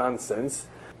shtuyot, nonsense,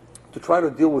 to try to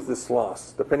deal with this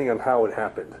loss, depending on how it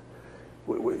happened.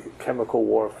 With chemical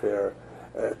warfare,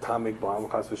 atomic bomb,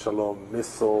 chas v'shalom,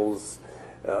 missiles,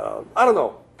 I don't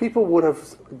know. People would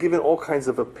have given all kinds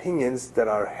of opinions that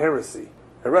are heresy.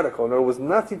 heretical. And there was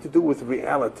nothing to do with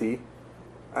reality,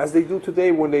 as they do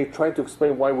today when they try to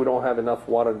explain why we don't have enough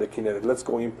water in the Kinneret. Let's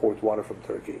go import water from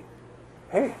Turkey.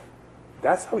 Hey,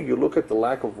 that's how you look at the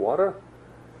lack of water?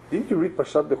 Didn't you read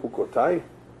Parshat Bechukotai?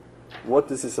 What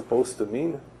this is supposed to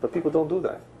mean? But people don't do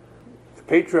that. The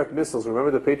Patriot missiles,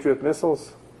 remember the Patriot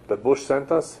missiles that Bush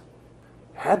sent us?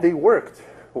 Had they worked,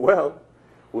 well,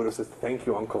 we would have said, thank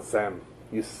you, Uncle Sam.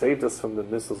 You saved us from the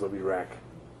missiles of Iraq.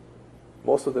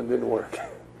 Most of them didn't work,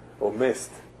 or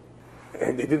missed.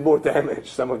 And they did more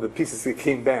damage. Some of the pieces that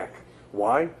came back.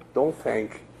 Why? Don't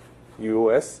thank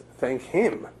U.S., thank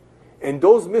him. And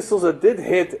those missiles that did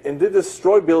hit and did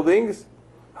destroy buildings,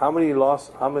 how many loss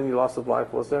of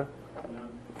life was there? None.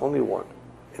 Only one.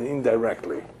 And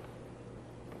indirectly.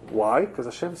 Why? Because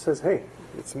Hashem says, hey,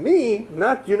 it's me,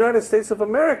 not United States of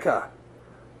America.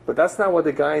 But that's not what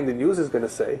the guy in the news is going to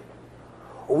say.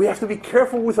 We have to be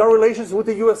careful with our relations with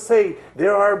the USA.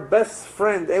 They're our best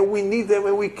friend, and we need them,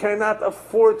 and we cannot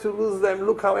afford to lose them.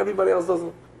 Look how everybody else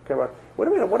doesn't care about. Wait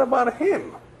a minute, what about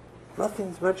him?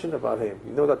 Nothing's mentioned about him.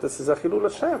 You know that this is a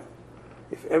Chilul Hashem.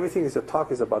 If everything is a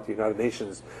talk is about the United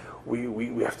Nations,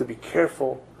 we have to be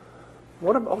careful.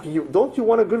 What about, okay, don't you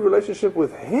want a good relationship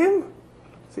with him?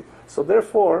 See, so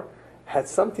therefore, had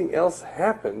something else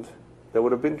happened that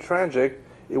would have been tragic,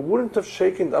 it wouldn't have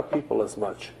shaken up people as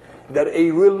much. That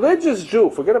a religious Jew,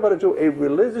 forget about a Jew, a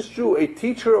religious Jew, a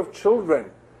teacher of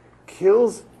children,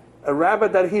 kills a rabbi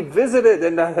that he visited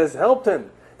and that has helped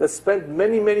him, that spent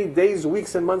many, many days,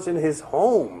 weeks, and months in his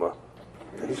home,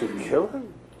 that he should kill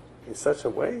him in such a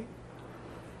way?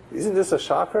 Isn't this a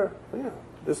shocker? Yeah.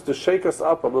 This to shake us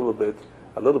up a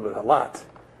lot.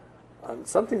 And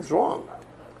something's wrong.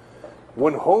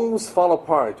 When homes fall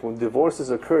apart, when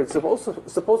divorces occur, it's supposed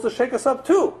to shake us up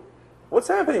too. What's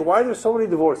happening? Why are there so many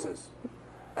divorces?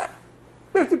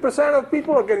 50% of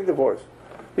people are getting divorced.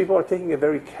 People are taking it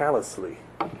very callously.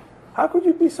 How could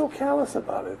you be so callous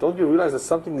about it? Don't you realize that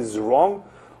something is wrong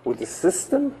with the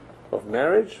system of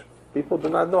marriage? People do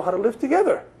not know how to live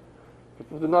together.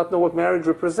 People do not know what marriage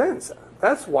represents.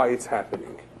 That's why it's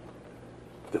happening.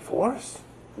 Divorce?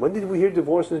 When did we hear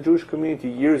divorce in the Jewish community?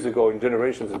 Years ago, and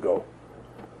generations ago.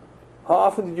 How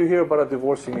often did you hear about a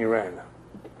divorce in Iran?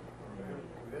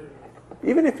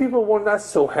 Even if people were not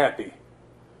so happy.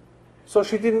 So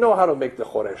she didn't know how to make the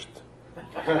choresht.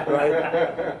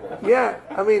 Right? Yeah,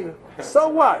 I mean, so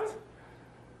what?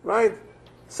 Right?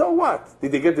 So what?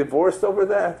 Did they get divorced over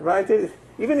that? Right?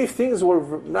 Even if things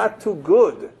were not too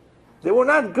good, they were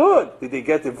not good. Did they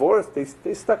get divorced?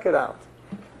 They stuck it out.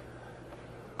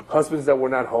 Husbands that were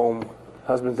not home,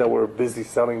 husbands that were busy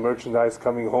selling merchandise,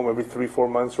 coming home every 3-4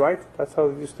 months, right? That's how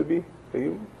it used to be.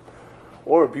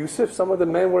 Or abusive. Some of the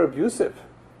men were abusive,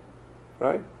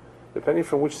 right? Depending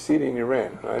from which city in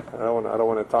Iran, right? I don't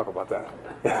want to talk about that.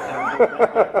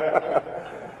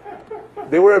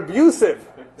 They were abusive.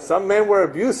 Some men were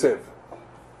abusive,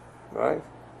 right?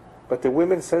 But the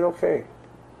women said, okay.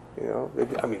 You know, they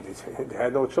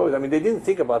had no choice. I mean, they didn't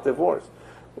think about divorce.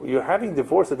 You're having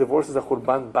divorce. A divorce is a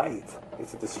churban bayit.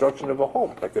 It's a destruction of a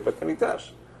home, like the Beit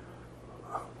HaMikdash.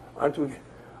 Aren't we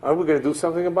going to do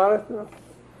something about it? No.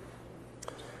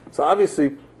 So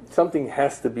obviously, something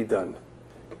has to be done.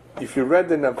 If you read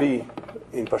the Navi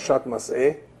in Pashat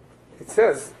Mas'eh, it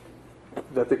says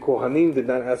that the Kohanim did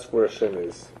not ask where Hashem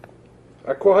is.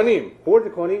 A Kohanim, who are the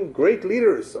Kohanim? Great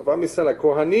leaders of Am Yisrael.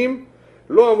 Kohanim,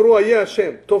 lo amru ayeh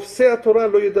Hashem, tofsei Torah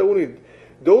lo yedauni.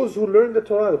 Those who learn the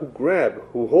Torah, who grab,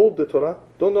 who hold the Torah,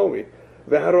 don't know me.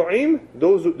 Veharo'im,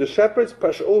 the shepherds,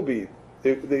 pash'obi,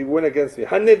 they went against me.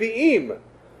 Hanevi'im,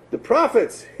 the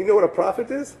prophets. You know what a prophet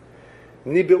is?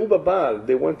 Nibe'u babal,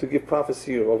 they went to give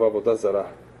prophecy of Avodah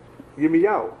Zarah.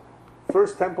 Yirmiyahu,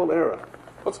 First Temple era.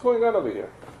 What's going on over here?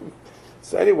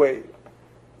 So anyway,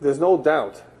 there's no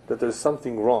doubt that there's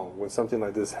something wrong when something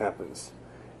like this happens.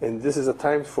 And this is a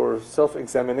time for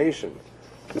self-examination,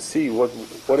 to see what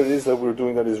it is that we're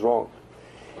doing that is wrong.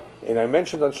 And I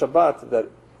mentioned on Shabbat that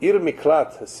Ir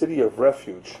Miklat, a city of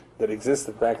refuge that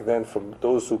existed back then from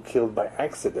those who killed by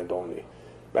accident only.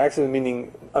 By accident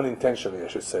meaning unintentionally, I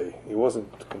should say. It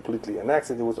wasn't completely an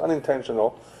accident, it was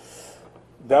unintentional.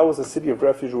 That was a city of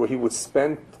refuge where he would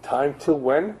spend time till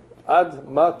when? Ad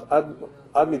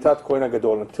mitat Kohen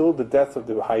HaGadol, until the death of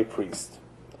the high priest.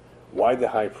 Why the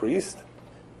high priest?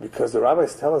 Because the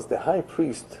rabbis tell us the high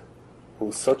priest,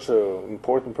 who's such an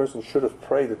important person, should have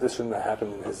prayed that this shouldn't have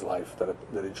happened in his life,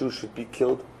 that a Jew should be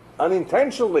killed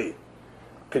unintentionally.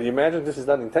 Can you imagine this is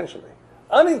done intentionally?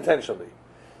 Unintentionally.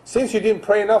 Since you didn't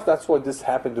pray enough, that's why this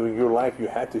happened during your life. You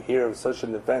had to hear of such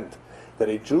an event, that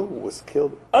a Jew was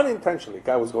killed unintentionally. A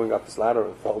guy was going up his ladder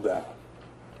and fell down.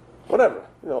 Whatever,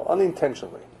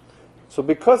 unintentionally. So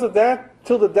because of that,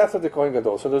 till the death of the Kohen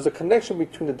Gadol. So there's a connection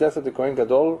between the death of the Kohen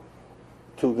Gadol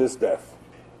to this death.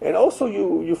 And also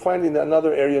you find in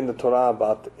another area in the Torah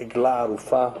about Igla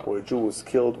Arufa, where a Jew was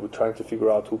killed. We're trying to figure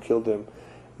out who killed him.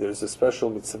 There's a special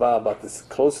mitzvah about this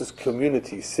closest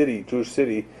community, city, Jewish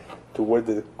city, to where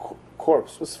the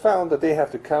corpse was found, that they have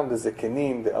to count the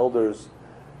zekenim, the elders,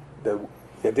 the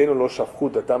Yadenu lo shafchu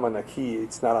dadam naki.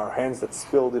 It's not our hands that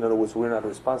spilled. In other words, we're not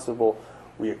responsible.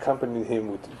 We accompanied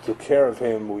him. We took care of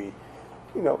him.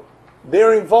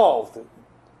 They're involved.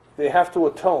 They have to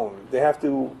atone. They have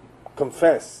to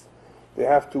confess. They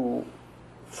have to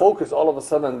focus all of a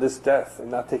sudden on this death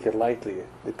and not take it lightly,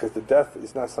 because the death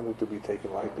is not something to be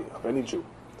taken lightly of any Jew.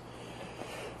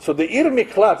 So the Ir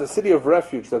Miklat, the city of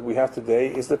refuge that we have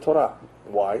today, is the Torah.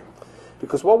 Why?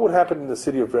 Because what would happen in the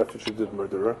city of refuge to the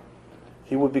murderer?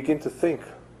 He would begin to think,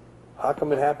 how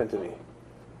come it happened to me?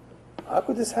 How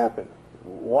could this happen?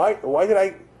 Why did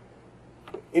I...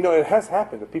 it has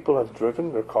happened that people have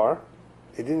driven their car,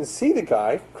 they didn't see the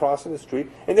guy crossing the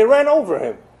street, and they ran over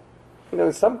him.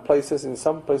 In some places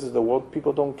of the world,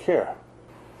 people don't care.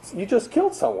 You just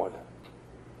killed someone,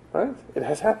 right? It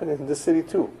has happened in this city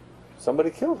too.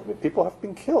 Somebody killed him. People have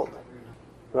been killed,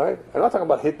 right? I'm not talking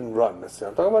about hit and run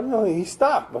necessarily. I'm talking about, he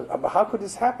stopped. But how could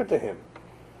this happen to him?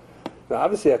 Now,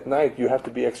 obviously, at night, you have to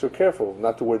be extra careful,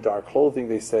 not to wear dark clothing,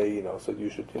 they say, so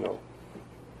you should,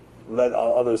 let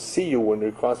others see you when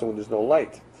you're crossing when there's no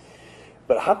light.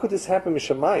 But how could this happen in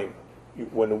Shemayim?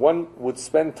 When one would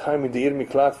spend time in the Ir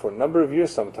Miklat for a number of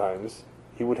years sometimes,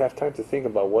 he would have time to think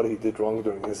about what he did wrong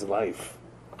during his life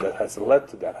that has led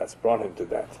to that, has brought him to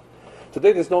that.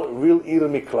 Today there's no real Ir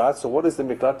Miklat, so what is the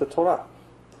Miklat? The Torah.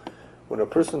 When a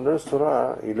person learns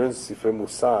Torah, he learns Sifrei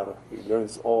Musar, he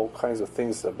learns all kinds of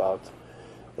things about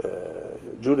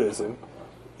Judaism.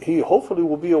 He hopefully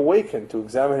will be awakened to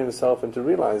examine himself and to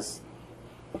realize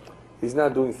he's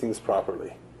not doing things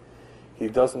properly. He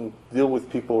doesn't deal with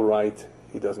people right.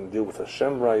 He doesn't deal with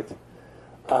Hashem right.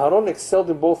 Aharon excelled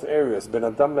in both areas, ben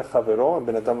adam lechavero and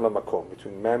ben adam lamakom,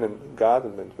 between man and God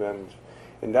and man.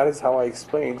 And that is how I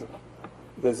explained,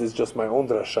 this is just my own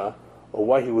drasha, of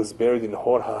why he was buried in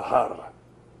Hor HaHar,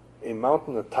 a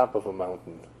mountain on top of a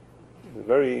mountain. A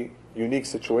very unique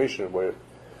situation where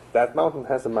that mountain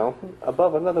has a mountain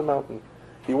above another mountain.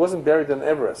 He wasn't buried on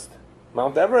Everest.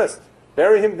 Mount Everest,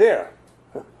 bury him there.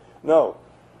 No.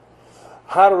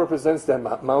 Har represents the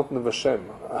mountain of Hashem.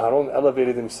 Aaron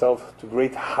elevated himself to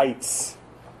great heights.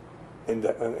 And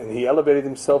he elevated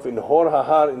himself in Hor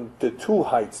HaHar, in the two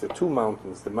heights, the two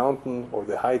mountains, the mountain or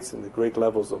the heights and the great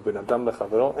levels of Ben Adam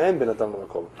Lechavero and Ben Adam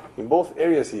Lemakom. In both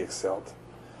areas he excelled.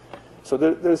 So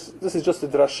this is just a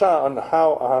drasha on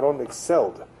how Aaron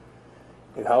excelled,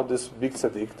 and how this big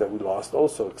tzaddik that we lost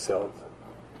also excelled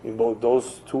in both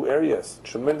those two areas.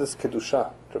 Tremendous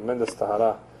kedusha, tremendous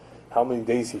tahara. How many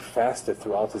days he fasted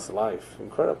throughout his life.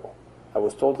 Incredible. I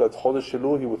was told that Chodesh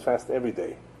Elul he would fast every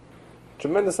day.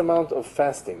 Tremendous amount of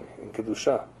fasting in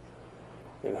Kedusha.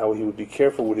 And how he would be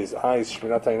careful with his eyes.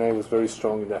 Shmirat Einayim was very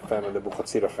strong in that family, the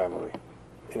Abuhatzeira family.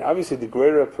 And obviously the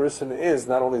greater a person is,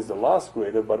 not only is the loss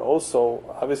greater, but also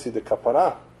obviously the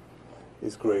kapara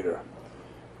is greater.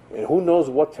 And who knows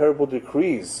what terrible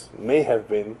decrees may have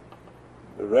been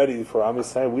ready for Am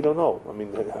Yisrael. We don't know. I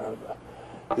mean,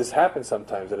 this happens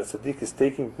sometimes, that a tzaddik is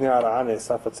taking Pnei Ara'an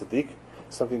Esaf a tzaddik.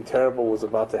 Something terrible was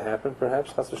about to happen,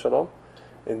 perhaps, Chas v'shalom.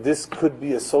 And this could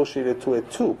be associated to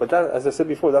it too. But that, as I said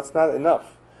before, that's not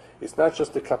enough. It's not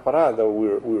just the kapara that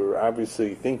we're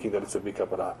obviously thinking that it's a big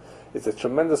kapara. It's a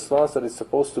tremendous loss that is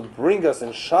supposed to bring us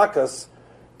and shock us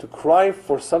to cry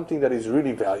for something that is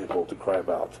really valuable to cry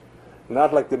about.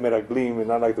 Not like the Meraglim and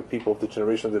not like the people of the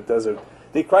generation of the desert.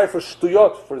 They cry for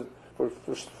shtuyot,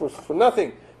 for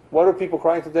nothing. What are people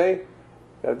crying today?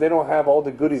 That they don't have all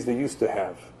the goodies they used to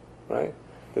have, right?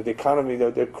 That the economy,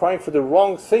 they're crying for the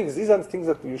wrong things. These are the things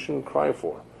that you shouldn't cry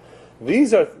for.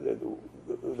 These are,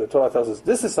 the Torah tells us,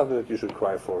 this is something that you should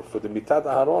cry for the mitat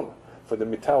Aharon, for the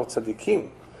mitah of tzaddikim.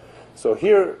 So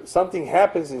here, something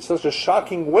happens in such a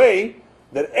shocking way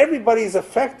that everybody is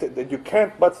affected, that you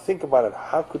can't but think about it.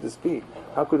 How could this be?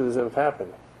 How could this have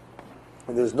happened?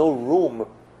 And there's no room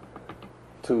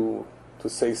to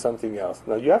say something else.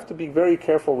 Now you have to be very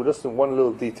careful with just one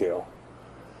little detail.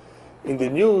 In the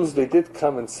news, they did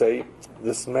come and say,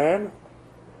 this man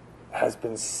has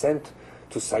been sent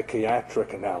to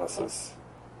psychiatric analysis.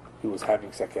 He was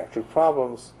having psychiatric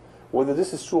problems. Whether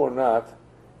this is true or not,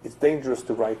 it's dangerous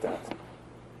to write that.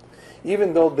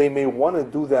 Even though they may want to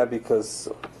do that because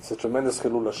it's a tremendous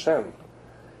Chilul Hashem,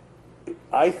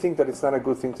 I think that it's not a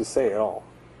good thing to say at all.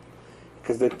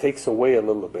 Because that takes away a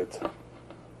little bit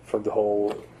from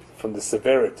the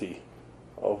severity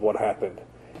of what happened.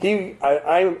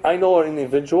 I know an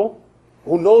individual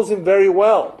who knows him very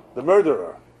well, the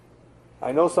murderer.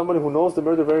 I know somebody who knows the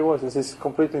murderer very well. This is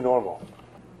completely normal.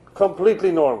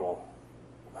 Completely normal.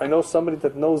 I know somebody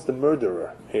that knows the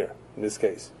murderer here, in this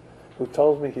case, who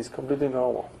tells me he's completely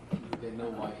normal. They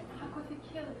know why. How could he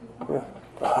kill him? Yeah.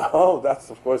 Oh,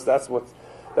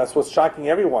 that's what's shocking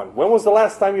everyone. When was the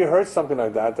last time you heard something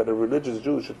like that a religious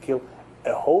Jew should kill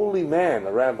a holy man,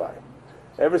 a rabbi?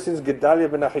 Ever since Gedalia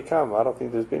ben Achikam, I don't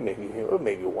think there's been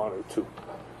maybe one or two,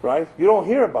 right? You don't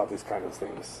hear about these kind of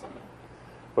things.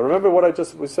 But remember what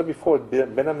we said before,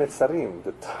 Ben Hametzarim,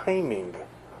 the timing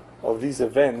of these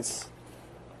events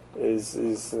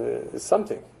is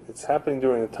something. It's happening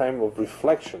during a time of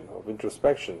reflection, of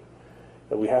introspection,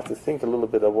 that we have to think a little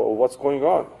bit of what's going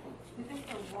on. You think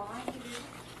the why it is?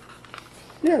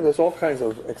 Yeah, there's all kinds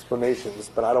of explanations,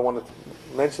 but I don't want to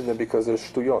mention them because they're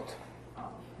shtuyot.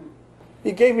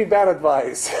 He gave me bad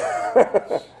advice.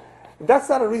 That's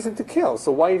not a reason to kill,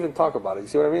 so why even talk about it? You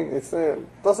see what I mean?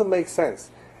 It doesn't make sense.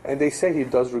 And they say he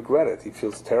does regret it. He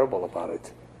feels terrible about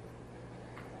it.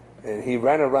 And he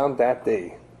ran around that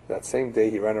day. That same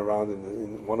day he ran around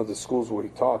in one of the schools where he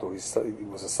taught, or he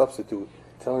was a substitute,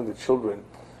 telling the children,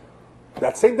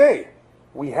 that same day,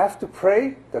 we have to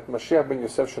pray that Mashiach ben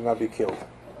Yosef should not be killed.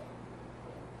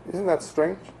 Isn't that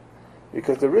strange?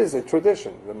 Because there is a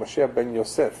tradition that Mashiach ben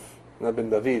Yosef, not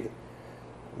ben David,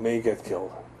 may get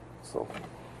killed. So,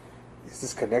 is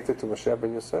this connected to Mashiach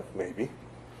ben Yosef? Maybe.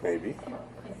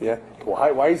 Yeah.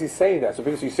 Why is he saying that? So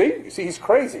because you see, he's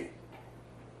crazy.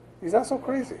 He's not so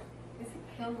crazy. Is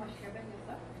he killed Moshe ben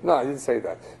Yosef? No, I didn't say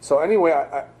that. So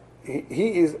anyway,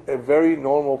 he is a very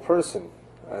normal person,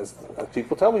 as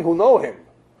people tell me who know him.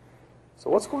 So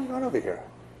what's going on over here?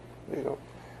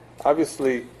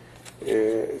 Obviously,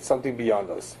 it's something beyond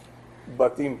us.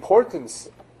 But the importance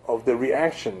of the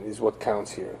reaction is what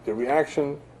counts here. The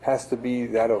reaction has to be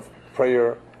that of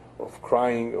prayer, of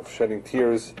crying, of shedding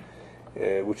tears,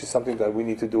 which is something that we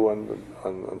need to do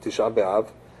on Tish'a B'Av.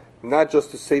 Not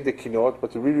just to say the kinot,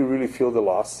 but to really, really feel the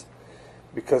loss.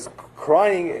 Because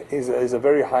crying is a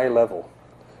very high level.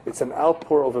 It's an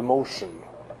outpour of emotion.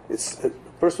 A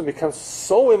person becomes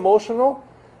so emotional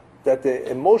that the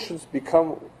emotions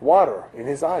become water in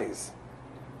his eyes.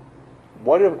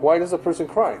 Why does a person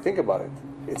cry? Think about it.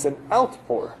 It's an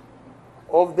outpour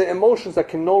of the emotions that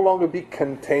can no longer be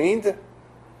contained,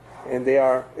 and they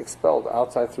are expelled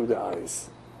outside through the eyes.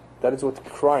 That is what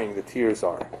crying, the tears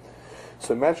are.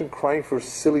 So imagine crying for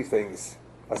silly things,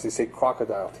 as they say,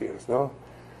 crocodile tears, no?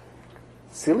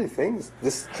 Silly things.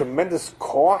 This tremendous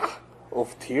koach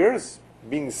of tears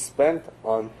being spent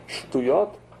on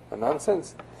shtuyot, on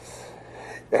nonsense.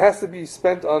 It has to be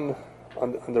spent on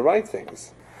the right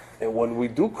things. And when we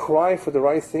do cry for the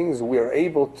right things, we are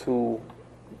able to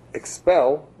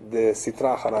expel the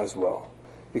sitra achara as well.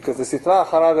 Because the sitra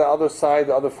achara, the other side,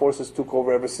 the other forces took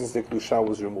over ever since the kedusha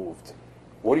was removed.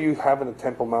 What do you have in the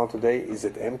Temple Mount today? Is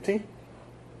it empty?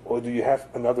 Or do you have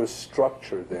another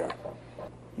structure there?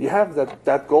 You have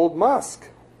that gold mask.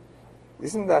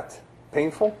 Isn't that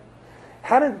painful?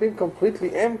 Had it been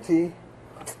completely empty,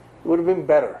 it would have been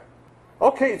better.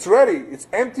 Okay, it's ready. It's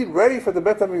empty, ready for the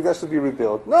Beit HaMikdash to be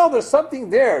rebuilt. No, there's something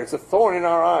there. It's a thorn in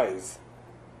our eyes.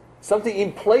 Something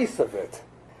in place of it.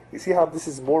 You see how this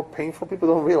is more painful? People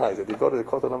don't realize it. They go to the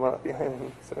Kotel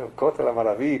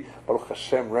HaMaravi, Baruch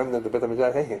Hashem, remnant, the Beit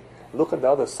HaMikdash. Hey, look on the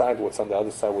other side, what's on the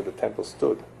other side where the temple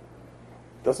stood.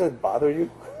 Doesn't it bother you?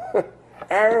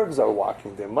 Arabs are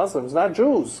walking there, Muslims, not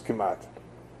Jews, Kimat,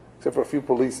 except for a few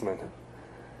policemen.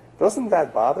 Doesn't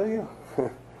that bother you?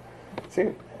 See,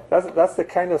 that's the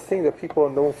kind of thing that people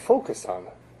don't focus on.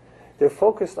 They're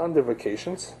focused on their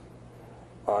vacations,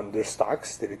 on their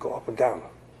stocks, they go up and down.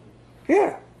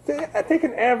 Yeah, I take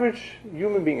an average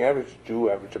human being, average Jew,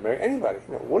 average American, anybody.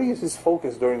 What is his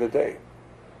focus during the day?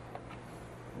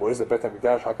 Where's the Beit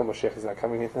HaMikdash? How come Mashiach is not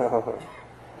coming in? No.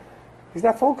 He's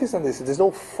not focused on this. There's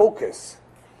no focus.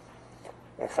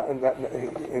 And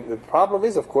the problem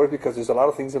is, of course, because there's a lot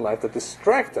of things in life that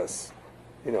distract us.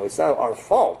 It's not our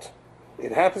fault.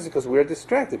 It happens because we are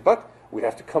distracted. But we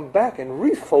have to come back and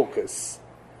refocus.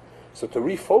 So to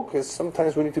refocus,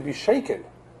 sometimes we need to be shaken.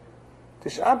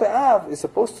 Tish'a B'Av is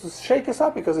supposed to shake us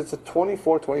up because it's a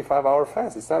 24, 25-hour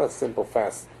fast. It's not a simple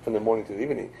fast from the morning to the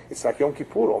evening. It's like Yom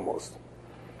Kippur almost.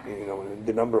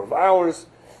 The number of hours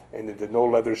and the no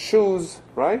leather shoes,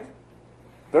 right?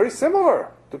 Very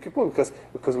similar to Kippur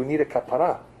because we need a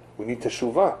kapara. We need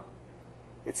teshuvah.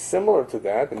 It's similar to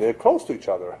that, and they're close to each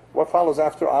other. What follows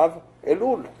after Av?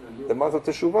 Elul, the month of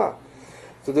teshuvah.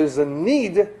 So there's a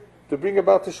need to bring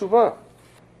about teshuvah.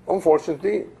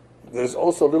 Unfortunately, there's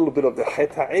also a little bit of the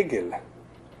het ha'egel,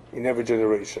 in every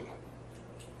generation.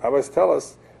 Rabbis tell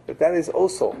us that that is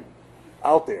also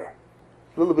out there.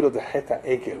 A little bit of the Heta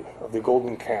Egel, of the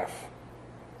golden calf.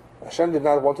 Hashem did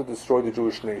not want to destroy the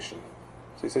Jewish nation.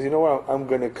 So he says, you know what, I'm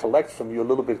going to collect from you a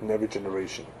little bit in every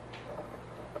generation.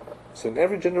 So in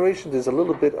every generation there's a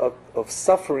little bit of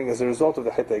suffering as a result of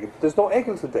the Heta Egel. There's no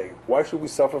Egel today. Why should we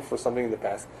suffer for something in the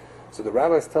past? So the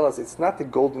rabbis tell us it's not the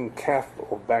golden calf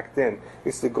of back then,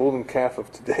 it's the golden calf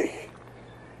of today.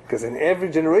 Because in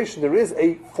every generation there is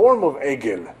a form of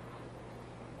Egel.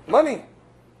 Money.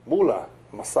 Mula,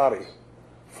 Masari,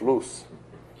 Flus,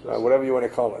 whatever you want to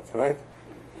call it, right?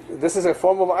 This is a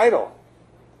form of idol.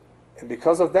 And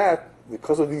because of that,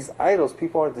 because of these idols,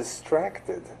 people are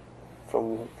distracted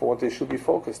from what they should be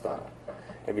focused on.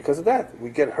 And because of that, we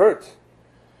get hurt.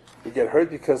 We get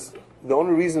hurt because the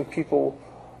only reason people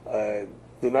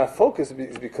do not focus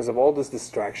is because of all this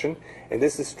distraction, and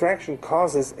this distraction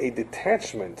causes a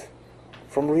detachment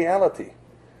from reality.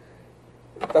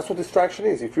 That's what distraction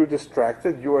is. If you're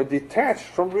distracted, you are detached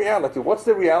from reality. What's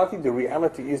the reality? The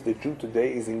reality is the Jew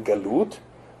today is in Galut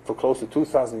for close to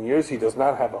 2,000 years. He does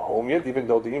not have a home yet, even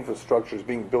though the infrastructure is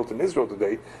being built in Israel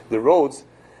today, the roads,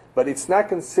 but it's not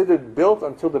considered built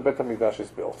until the Bet HaMikdash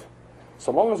is built.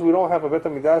 So long as we don't have a Bet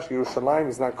HaMikdash, Yerushalayim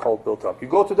is not called built up. You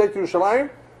go today to Yerushalayim,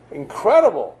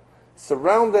 incredible,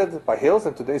 surrounded by hills,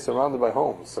 and today surrounded by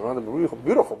homes, surrounded by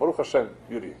beautiful, Baruch Hashem,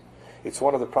 beauty. It's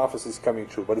one of the prophecies coming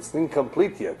true, but it's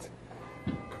incomplete yet.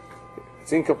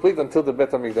 It's incomplete until the Bet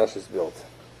HaMikdash is built.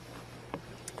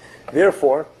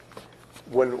 Therefore,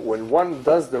 when one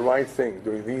does the right thing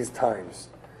during these times,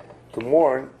 to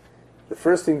mourn, the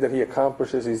first thing that he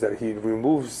accomplishes is that he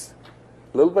removes,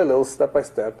 little by little, step by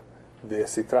step, the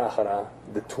sitra achara,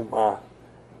 the tum'ah,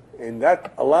 and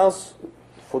that allows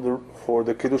for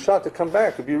the kedusha to come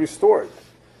back, to be restored.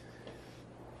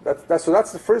 So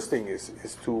that's the first thing,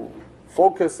 is to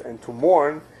focus and to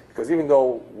mourn, because even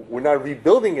though we're not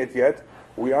rebuilding it yet,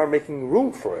 we are making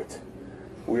room for it.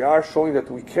 We are showing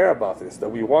that we care about this, that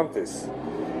we want this.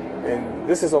 And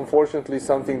this is unfortunately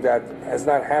something that has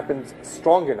not happened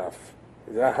strong enough.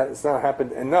 It's not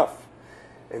happened enough.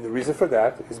 And the reason for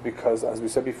that is because, as we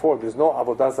said before, there's no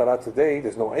Avodah Zarah today,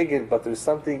 there's no Egel, but there's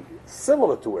something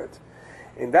similar to it.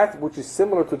 And that which is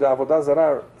similar to the Avodah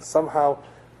Zarah somehow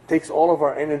takes all of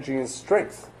our energy and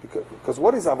strength. Because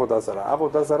what is Avodah Zarah?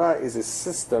 Avodah Zarah is a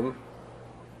system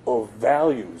of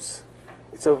values.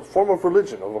 It's a form of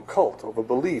religion, of a cult, of a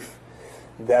belief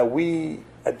that we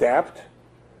adapt,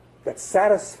 that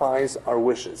satisfies our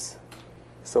wishes.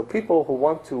 So people who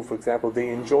want to, for example, they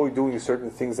enjoy doing certain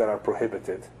things that are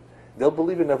prohibited, they'll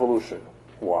believe in evolution.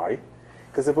 Why?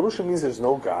 Because evolution means there's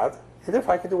no God, and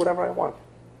therefore I can do whatever I want.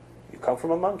 You come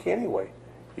from a monkey anyway.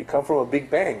 You come from a big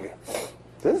bang.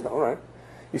 There's no, right?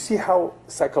 You see how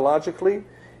psychologically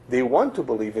they want to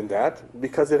believe in that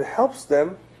because it helps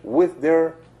them with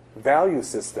their value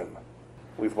system,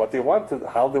 with what they want to,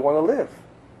 how they want to live.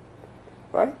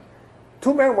 Right?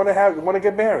 Two men want to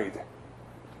get married.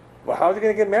 Well, how are they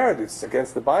going to get married? It's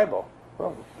against the Bible.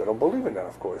 Well, they don't believe in that,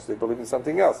 of course. They believe in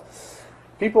something else.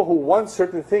 People who want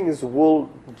certain things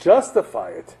will justify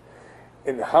it.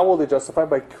 And how will they justify?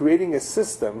 By creating a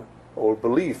system or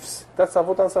beliefs. That's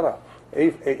Avodah Zarah.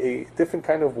 A different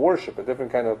kind of worship, a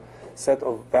different kind of set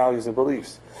of values and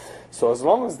beliefs. So as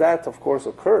long as that, of course,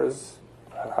 occurs,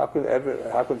 how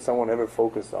could someone ever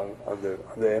focus on the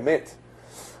emet,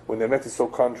 when the emet is so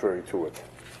contrary to it?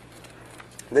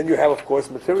 Then you have, of course,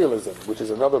 materialism, which is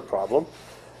another problem,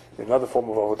 another form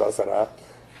of Avodah Zarah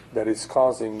that is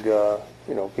causing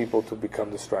people to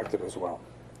become distracted as well.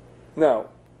 Now,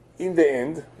 in the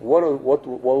end, what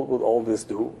would all this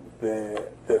do? The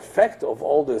effect of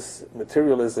all this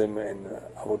materialism and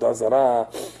Avodah Zarah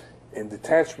and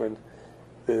detachment,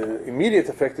 the immediate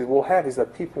effect it will have is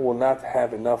that people will not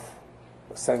have enough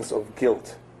sense of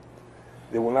guilt.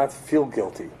 They will not feel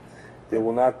guilty. They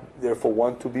will not, therefore,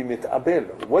 want to be mitabel.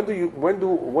 When do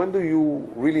you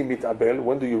really mitabel?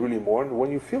 When do you really mourn?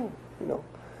 When you feel,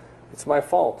 it's my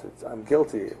fault. I'm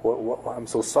guilty. I'm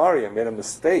so sorry. I made a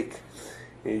mistake.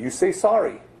 You say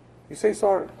sorry. You say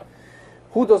sorry.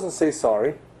 Who doesn't say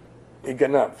sorry? A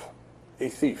ganav, a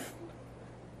thief.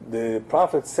 The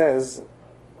prophet says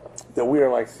that we are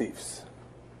like thieves.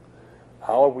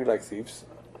 How are we like thieves?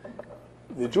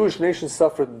 The Jewish nation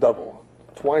suffered double,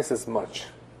 twice as much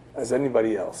as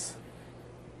anybody else.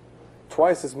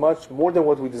 Twice as much, more than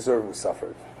what we deserve, we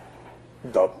suffered.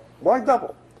 Double. Why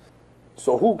double?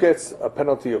 So who gets a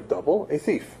penalty of double? A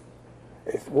thief.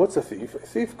 What's a thief? A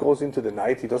thief goes into the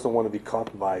night, he doesn't want to be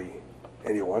caught by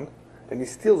anyone, and he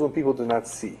steals when people do not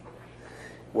see.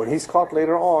 When he's caught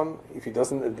later on, if he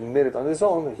doesn't admit it on his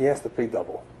own, he has to pay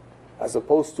double. as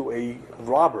opposed to a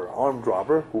robber, armed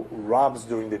robber, who robs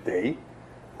during the day,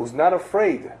 who's not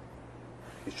afraid.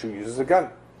 He uses a gun.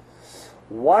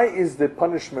 Why is the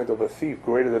punishment of a thief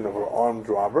greater than of an armed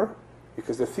robber?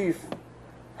 Because the thief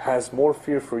has more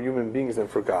fear for human beings than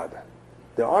for God.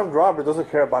 The armed robber doesn't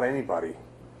care about anybody.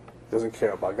 Doesn't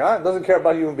care about God, doesn't care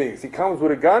about human beings. He comes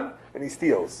with a gun and he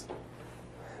steals.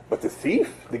 But the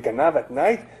thief, the ganav at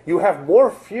night, you have more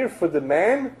fear for the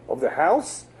man of the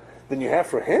house than you have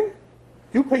for him.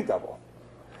 You pay double.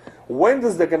 When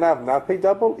does the ganav not pay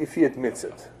double? If he admits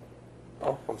it.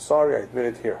 Oh, I'm sorry, I admit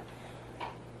it here.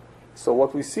 So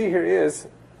what we see here is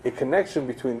a connection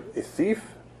between a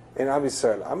thief and Am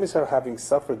Yisrael. Am Yisrael having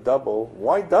suffered double.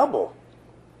 Why double?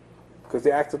 Because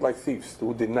they acted like thieves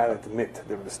who did not admit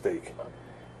their mistake.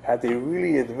 Had they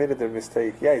really admitted their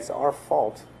mistake, yeah, it's our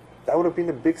fault, that would have been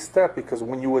a big step, because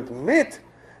when you admit,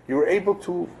 you're able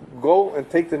to go and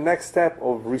take the next step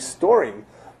of restoring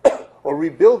or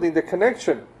rebuilding the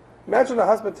connection. Imagine a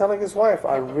husband telling his wife,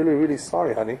 I'm really, really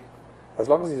sorry, honey. As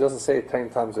long as he doesn't say it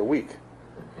 10 times a week.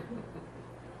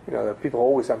 You know, that people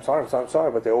always say, I'm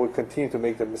sorry, but they always continue to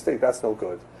make the mistake. That's no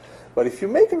good. But if you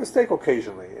make a mistake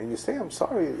occasionally and you say, I'm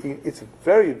sorry, it's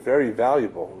very, very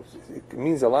valuable. It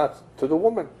means a lot to the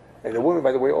woman. And the woman,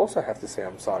 by the way, also have to say,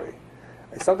 I'm sorry.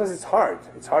 And sometimes it's hard.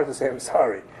 It's hard to say, I'm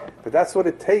sorry. But that's what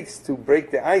it takes to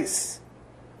break the ice.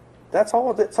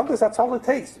 Sometimes that's all it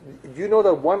takes. Do you know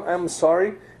that one I'm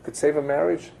sorry could save a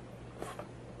marriage?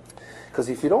 Because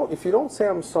if you don't say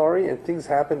I'm sorry and things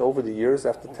happen over the years,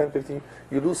 after 10, 15,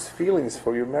 you lose feelings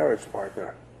for your marriage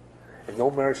partner. And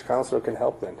no marriage counselor can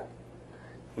help then.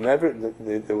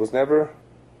 There was never,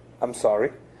 I'm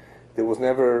sorry. There was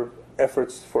never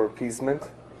efforts for appeasement.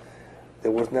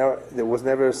 There was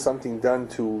never something done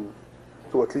to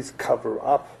at least cover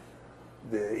up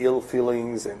the ill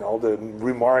feelings and all the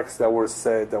remarks that were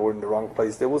said that were in the wrong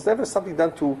place. There was never something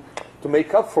done to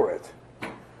make up for it.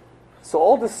 So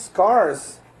all the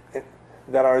scars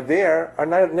that are there are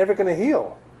never going to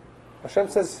heal. Hashem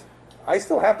says, I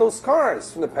still have those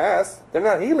scars from the past. They're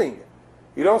not healing.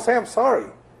 You don't say, I'm sorry.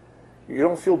 You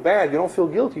don't feel bad. You don't feel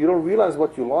guilty. You don't realize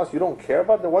what you lost. You don't care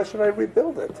about it. Why should I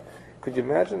rebuild it? Could you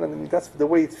imagine? I mean, that's the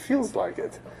way it feels like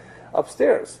it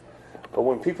upstairs. But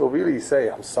when people really say,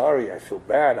 I'm sorry, I feel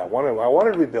bad, I want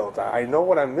to rebuild, I know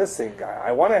what I'm missing,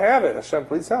 I want to have it, Hashem,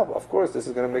 please help. Of course, this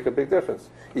is going to make a big difference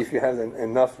if you have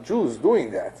enough Jews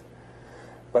doing that.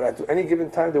 But at any given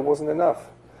time, there wasn't enough.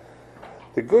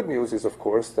 The good news is, of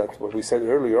course, that what we said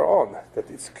earlier on, that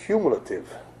it's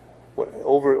cumulative.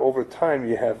 Over time,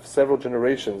 you have several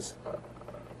generations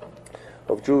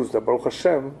of Jews that, Baruch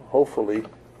Hashem, hopefully,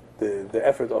 the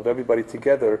effort of everybody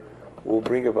together will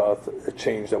bring about a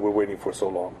change that we're waiting for so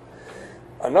long.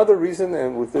 Another reason,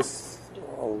 and with this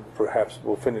perhaps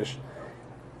we'll finish,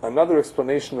 another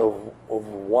explanation of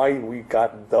why we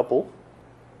got double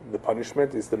the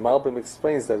punishment is the Malbim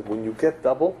explains that when you get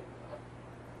double,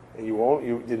 and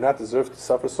you did not deserve to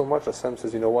suffer so much, Hashem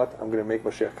says, you know what, I'm going to make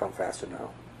Mashiach come faster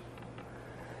now.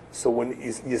 So when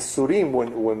Yisurim,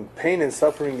 when pain and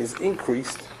suffering is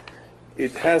increased,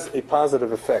 it has a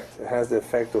positive effect. It has the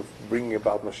effect of bringing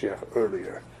about Mashiach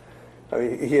earlier. I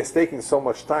mean, he has taken so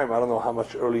much time, I don't know how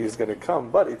much earlier he's going to come,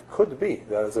 but it could be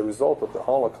that as a result of the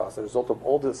Holocaust, as a result of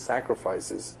all the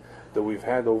sacrifices that we've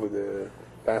had over the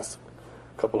past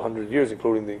couple hundred years,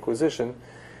 including the Inquisition,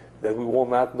 that we will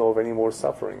not know of any more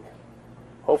suffering.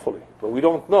 Hopefully. But we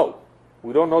don't know.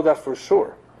 We don't know that for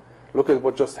sure. Look at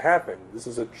what just happened. This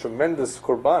is a tremendous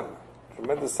korban,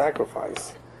 tremendous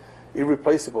sacrifice.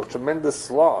 Irreplaceable, tremendous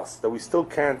loss that we still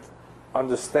can't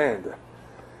understand.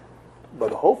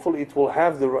 But hopefully it will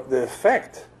have the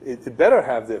effect, it better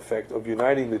have the effect of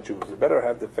uniting the Jews. It better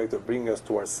have the effect of bringing us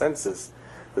to our senses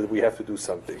that we have to do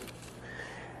something.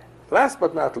 Last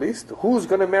but not least, who's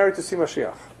going to marry to see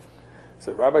Mashiach?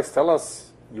 So rabbis tell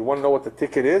us, you want to know what the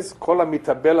ticket is? Kol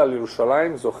hamitabel al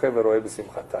Yerushalayim zoche v'roeh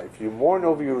b'simchata. If you mourn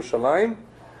over Yerushalayim,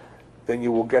 then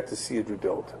you will get to see it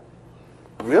rebuilt.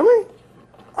 Really?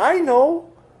 I know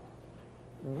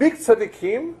big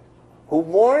tzaddikim who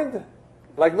mourned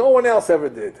like no one else ever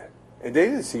did. And they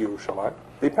didn't see Yerushalayim.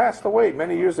 They passed away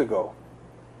many years ago.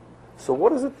 So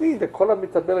what does it mean? They're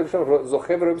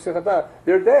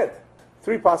dead.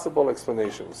 Three possible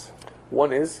explanations.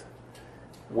 One is,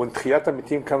 when Tchiyat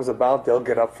HaMitim comes about, they'll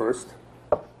get up first.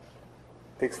 It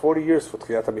takes 40 years for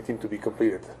Tchiyat HaMitim to be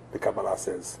completed, the Kabbalah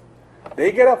says.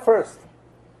 They get up first.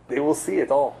 They will see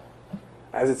it all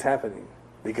as it's happening.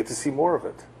 They get to see more of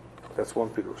it. That's one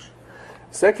pirush.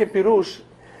 Second pirush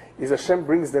is Hashem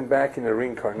brings them back in a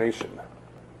reincarnation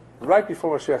right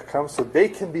before Mashiach comes, so they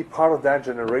can be part of that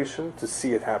generation to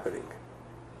see it happening.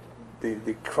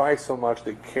 they cry so much,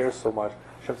 they care so much.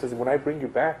 Hashem says, when I bring you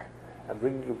back, I'm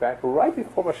bringing you back right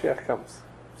before Mashiach comes.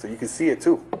 So you can see it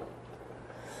too.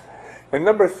 And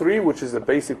number 3, which is the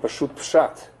basic Pashut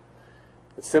Pshat,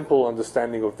 a simple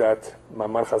understanding of that,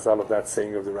 Mamar Chazal, of that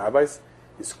saying of the rabbis,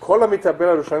 is Kol HaMitabel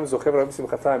Al Yerushalayim Zocher V'Rab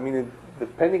Simchata, meaning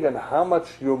depending on how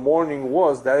much your mourning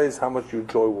was, that is how much your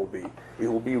joy will be. It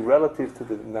will be relative to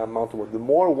the amount of mourning. The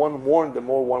more one mourned, the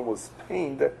more one was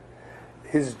pained.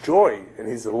 His joy and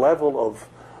his level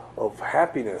of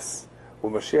happiness,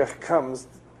 when Mashiach comes,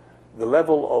 the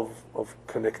level of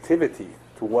connectivity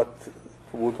to what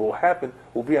will happen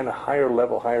will be on a higher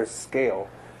level, higher scale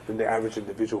than the average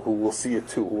individual who will see it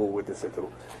too, who will witness it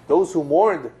too. Those who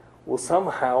mourned will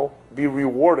somehow be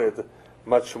rewarded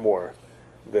much more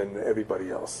than everybody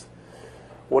else.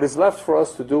 What is left for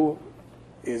us to do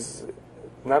is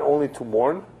not only to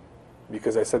mourn,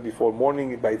 because I said before,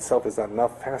 mourning by itself is not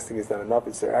enough, fasting is not enough,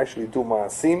 it's to actually do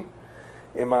ma'asim.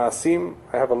 In ma'asim,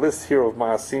 I have a list here of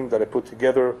ma'asim that I put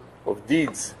together of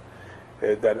deeds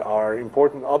that are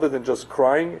important other than just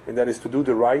crying, and that is to do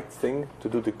the right thing, to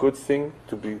do the good thing,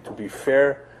 to be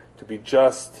fair, to be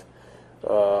just,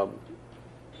 to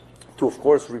of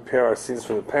course repair our sins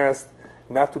from the past,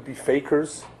 not to be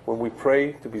fakers when we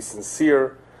pray, to be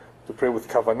sincere, to pray with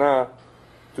kavanah,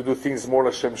 to do things more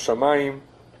l'shem shamayim,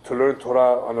 to learn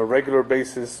Torah on a regular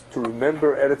basis, to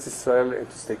remember Eretz Yisrael and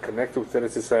to stay connected with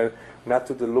Eretz Yisrael, not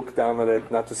to look down at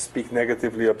it, not to speak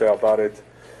negatively about it,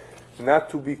 not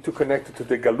to be too connected to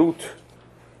the galut,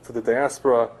 to the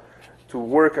diaspora, to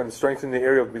work on strengthening the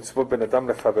area of mitzvot ben adam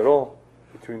lechavero,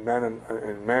 between man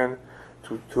and man,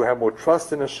 to have more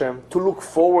trust in Hashem, to look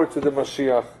forward to the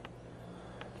Mashiach,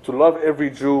 to love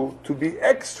every Jew, to be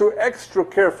extra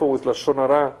careful with Lashon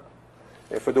Hara,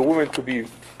 and for the women to be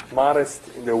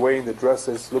modest in their way in the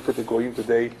dresses. Look at the Goyim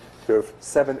today, they're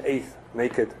 7/8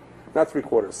 naked, not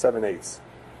 3/4, 7/8.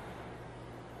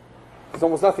 There's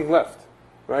almost nothing left.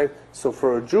 Right? So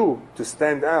for a Jew to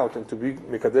stand out and to be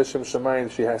Mikadeshem Shemayim,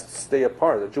 she has to stay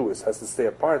apart. A Jewess has to stay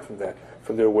apart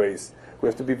from their ways. We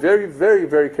have to be very, very,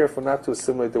 very careful not to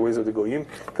assimilate the ways of the Goyim,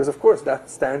 because of course that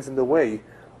stands in the way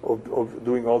of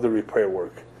doing all the repair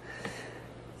work.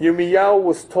 Yirmiyahu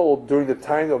was told during the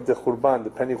time of the Churban, the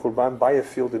pending Churban, buy a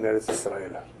field in Eretz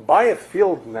Yisrael. Buy a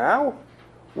field now?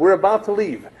 We're about to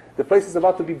leave. The place is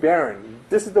about to be barren.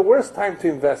 This is the worst time to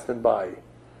invest and buy.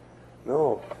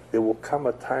 No, there will come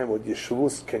a time with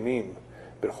Yeshuvus Kenim,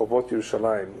 Berchovot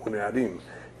Yerushalayim, Une'arim.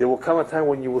 There will come a time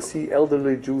when you will see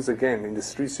elderly Jews again in the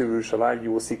streets of Yerushalayim.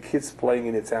 You will see kids playing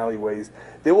in its alleyways.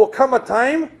 There will come a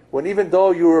time when, even though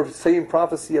you are saying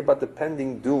prophecy about the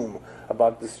pending doom,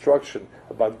 about destruction,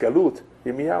 about galut,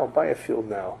 Yirmiyahu, buy a field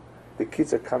now. The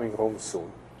kids are coming home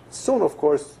soon. Soon, of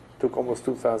course, took almost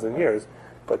 2,000 years,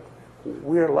 but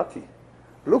we are lucky.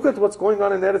 Look at what's going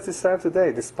on in Eretz Yisrael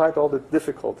today, despite all the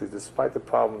difficulties, despite the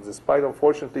problems, despite,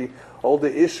 unfortunately, all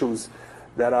the issues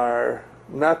that are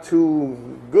not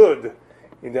too good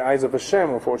in the eyes of Hashem,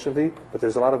 unfortunately, but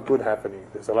there's a lot of good happening.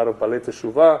 There's a lot of Balei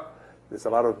Teshuvah, there's a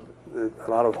lot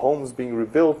of homes being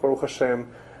rebuilt, Baruch Hashem,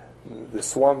 the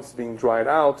swamps being dried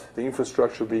out, the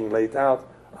infrastructure being laid out.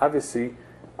 Obviously,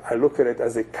 I look at it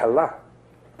as a kala,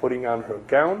 putting on her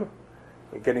gown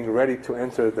and getting ready to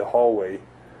enter the hallway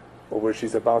where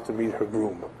she's about to meet her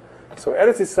groom. So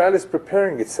Eretz Yisrael is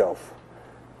preparing itself,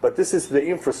 but this is the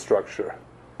infrastructure.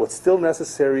 What's still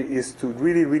necessary is to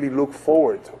really, really look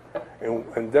forward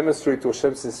and demonstrate to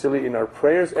Hashem sincerely in our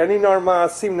prayers and in our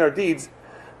ma'asim, in our deeds,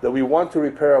 that we want to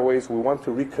repair our ways, we want to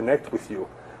reconnect with you,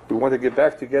 we want to get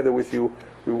back together with you,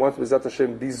 we want to, B'ezrat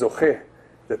Hashem, be zocheh,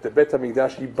 that the Bet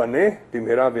HaMikdash yibaneh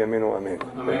b'mehera v'yameinu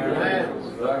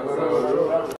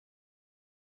amen.